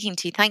loved speaking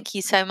to you. Thank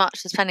you so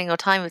much for spending your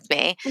time with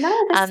me. No,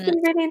 this has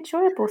been really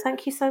enjoyable.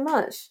 Thank you so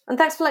much. And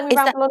thanks for letting me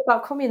ramble on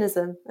about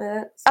communism.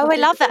 I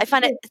love it. I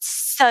find it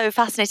so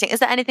fascinating. Is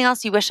there anything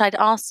else you wish I'd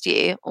asked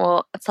you,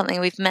 or something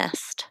we've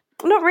missed?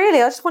 Not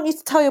really. I just want you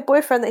to tell your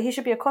boyfriend that he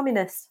should be a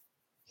communist.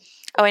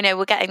 Oh, I know.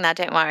 We're getting there.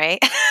 Don't worry.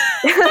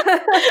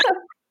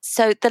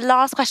 So the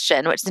last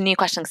question, which is a new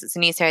question because it's a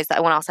new series that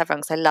I want to ask everyone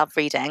because I love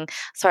reading.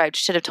 Sorry, I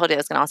should have told you I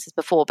was going to ask this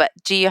before, but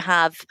do you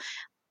have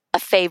a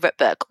favourite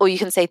book? Or you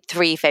can say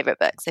 3 favourite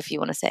books if you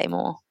want to say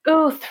more.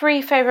 Oh,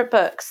 3 favourite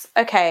books.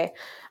 Okay.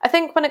 I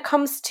think when it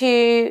comes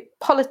to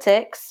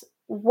politics,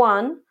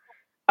 1,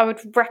 I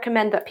would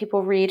recommend that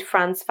people read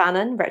Frantz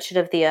Fanon, Wretched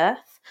of the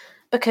Earth,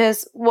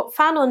 because what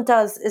Fanon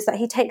does is that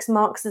he takes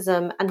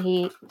Marxism and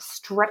he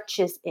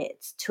stretches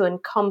it to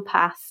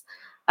encompass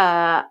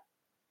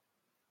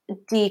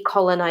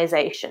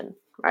decolonization,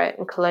 right,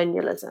 and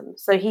colonialism.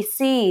 So he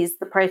sees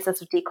the process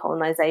of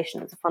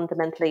decolonization as a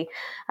fundamentally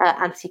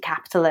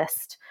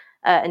anti-capitalist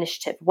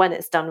initiative when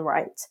it's done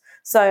right.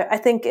 So I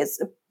think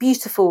it's a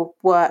beautiful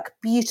work,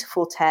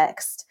 beautiful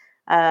text.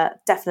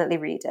 Definitely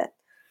read it.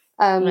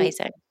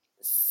 Amazing.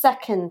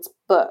 Second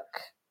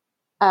book,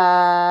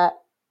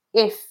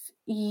 if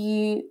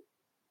you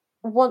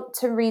want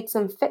to read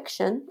some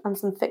fiction, and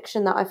some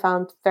fiction that I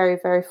found very,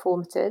 very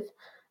formative,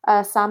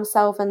 Sam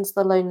Selvon's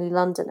The Lonely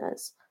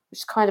Londoners, which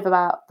is kind of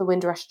about the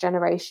Windrush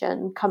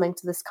generation coming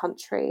to this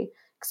country,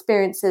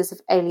 experiences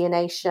of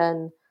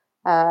alienation,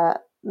 the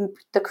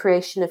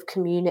creation of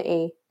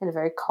community in a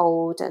very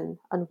cold and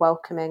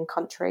unwelcoming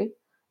country,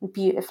 and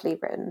beautifully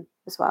written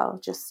as well,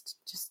 just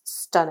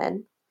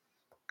stunning.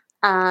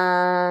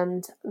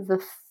 And the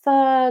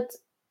third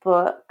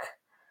book,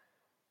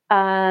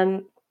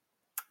 so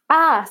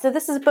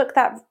this is a book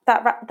that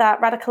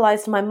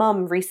radicalized my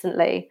mum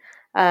recently.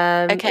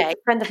 It's a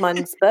friend of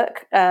mine's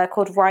book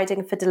called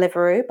Riding for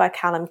Deliveroo by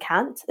Callum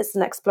Cant. It's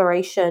an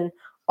exploration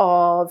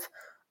of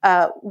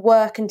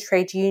work and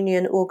trade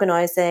union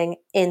organising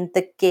in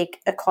the gig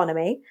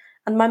economy.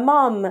 And my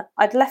mum,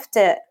 I'd left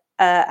it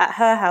at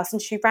her house,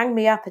 and she rang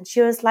me up and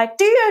she was like,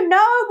 "Do you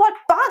know what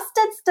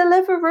bastards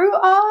Deliveroo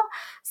are?"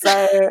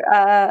 So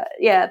that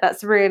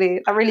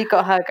really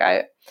got her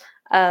goat.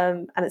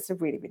 And it's a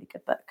really, really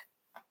good book.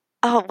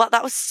 Oh, well,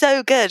 that was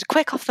so good.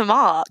 Quick off the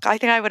mark. I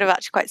think I would have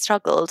actually quite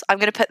struggled. I'm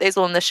going to put those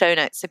all in the show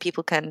notes so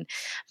people can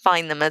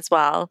find them as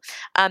well.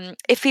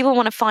 If people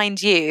want to find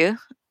you,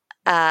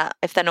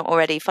 if they're not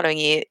already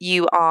following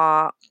you,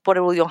 what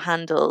are all your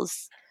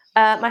handles?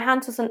 My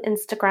handles on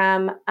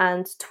Instagram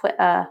and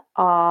Twitter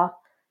are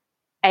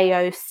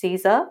AO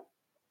Caesar,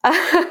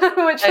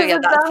 which is a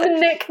dumb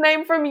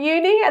nickname from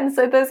uni. And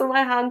so those are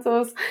my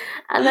handles.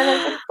 And then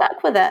I'm just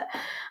stuck with it.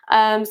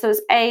 So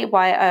it's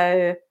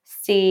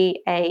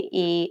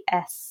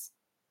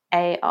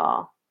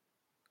AYOCAESAR.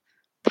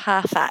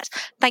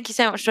 Perfect. Thank you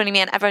so much for joining me,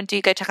 and everyone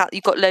do go check out,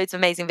 you've got loads of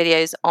amazing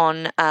videos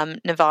on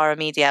Novara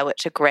Media,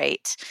 which are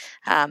great,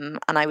 and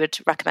I would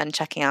recommend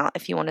checking out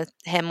if you want to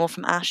hear more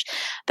from Ash.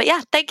 But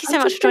yeah, thank you so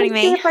much for joining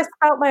me. If I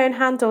spelled my own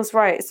handles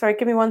right. Sorry,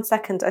 give me 1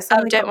 second. I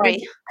suddenly got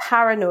really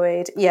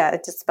paranoid. Yeah, I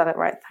just spelled it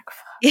right.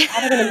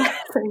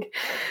 Embarrassing.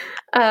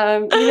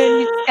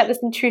 You just get this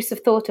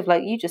intrusive thought of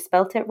like, you just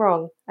spelt it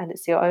wrong, and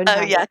it's your own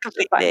handle. Yeah,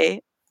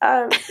 completely.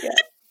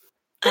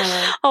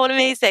 Oh,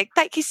 amazing.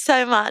 Thank you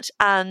so much.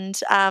 And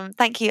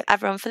thank you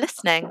everyone for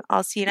listening.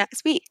 I'll see you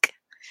next week.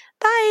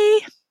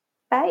 Bye.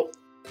 Bye.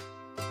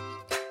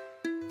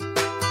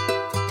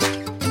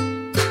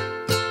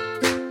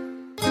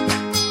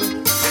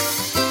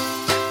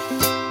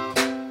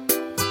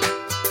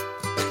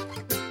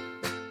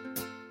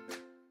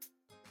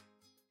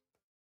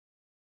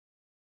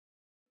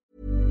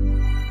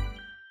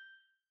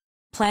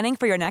 Planning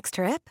for your next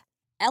trip?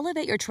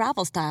 Elevate your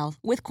travel style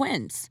with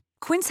Quince.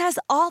 Quince has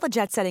all the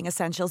jet-setting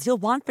essentials you'll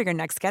want for your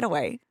next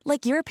getaway,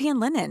 like European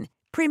linen,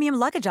 premium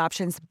luggage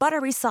options,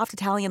 buttery soft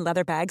Italian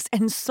leather bags,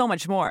 and so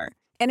much more.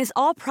 And is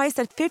all priced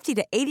at 50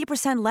 to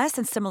 80% less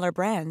than similar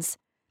brands.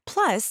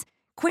 Plus,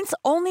 Quince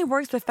only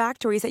works with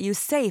factories that use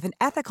safe and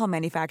ethical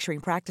manufacturing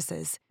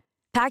practices.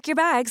 Pack your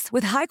bags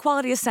with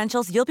high-quality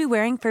essentials you'll be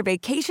wearing for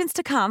vacations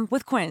to come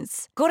with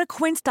Quince. Go to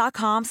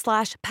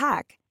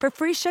quince.com/pack for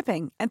free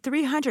shipping and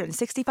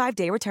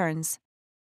 365-day returns.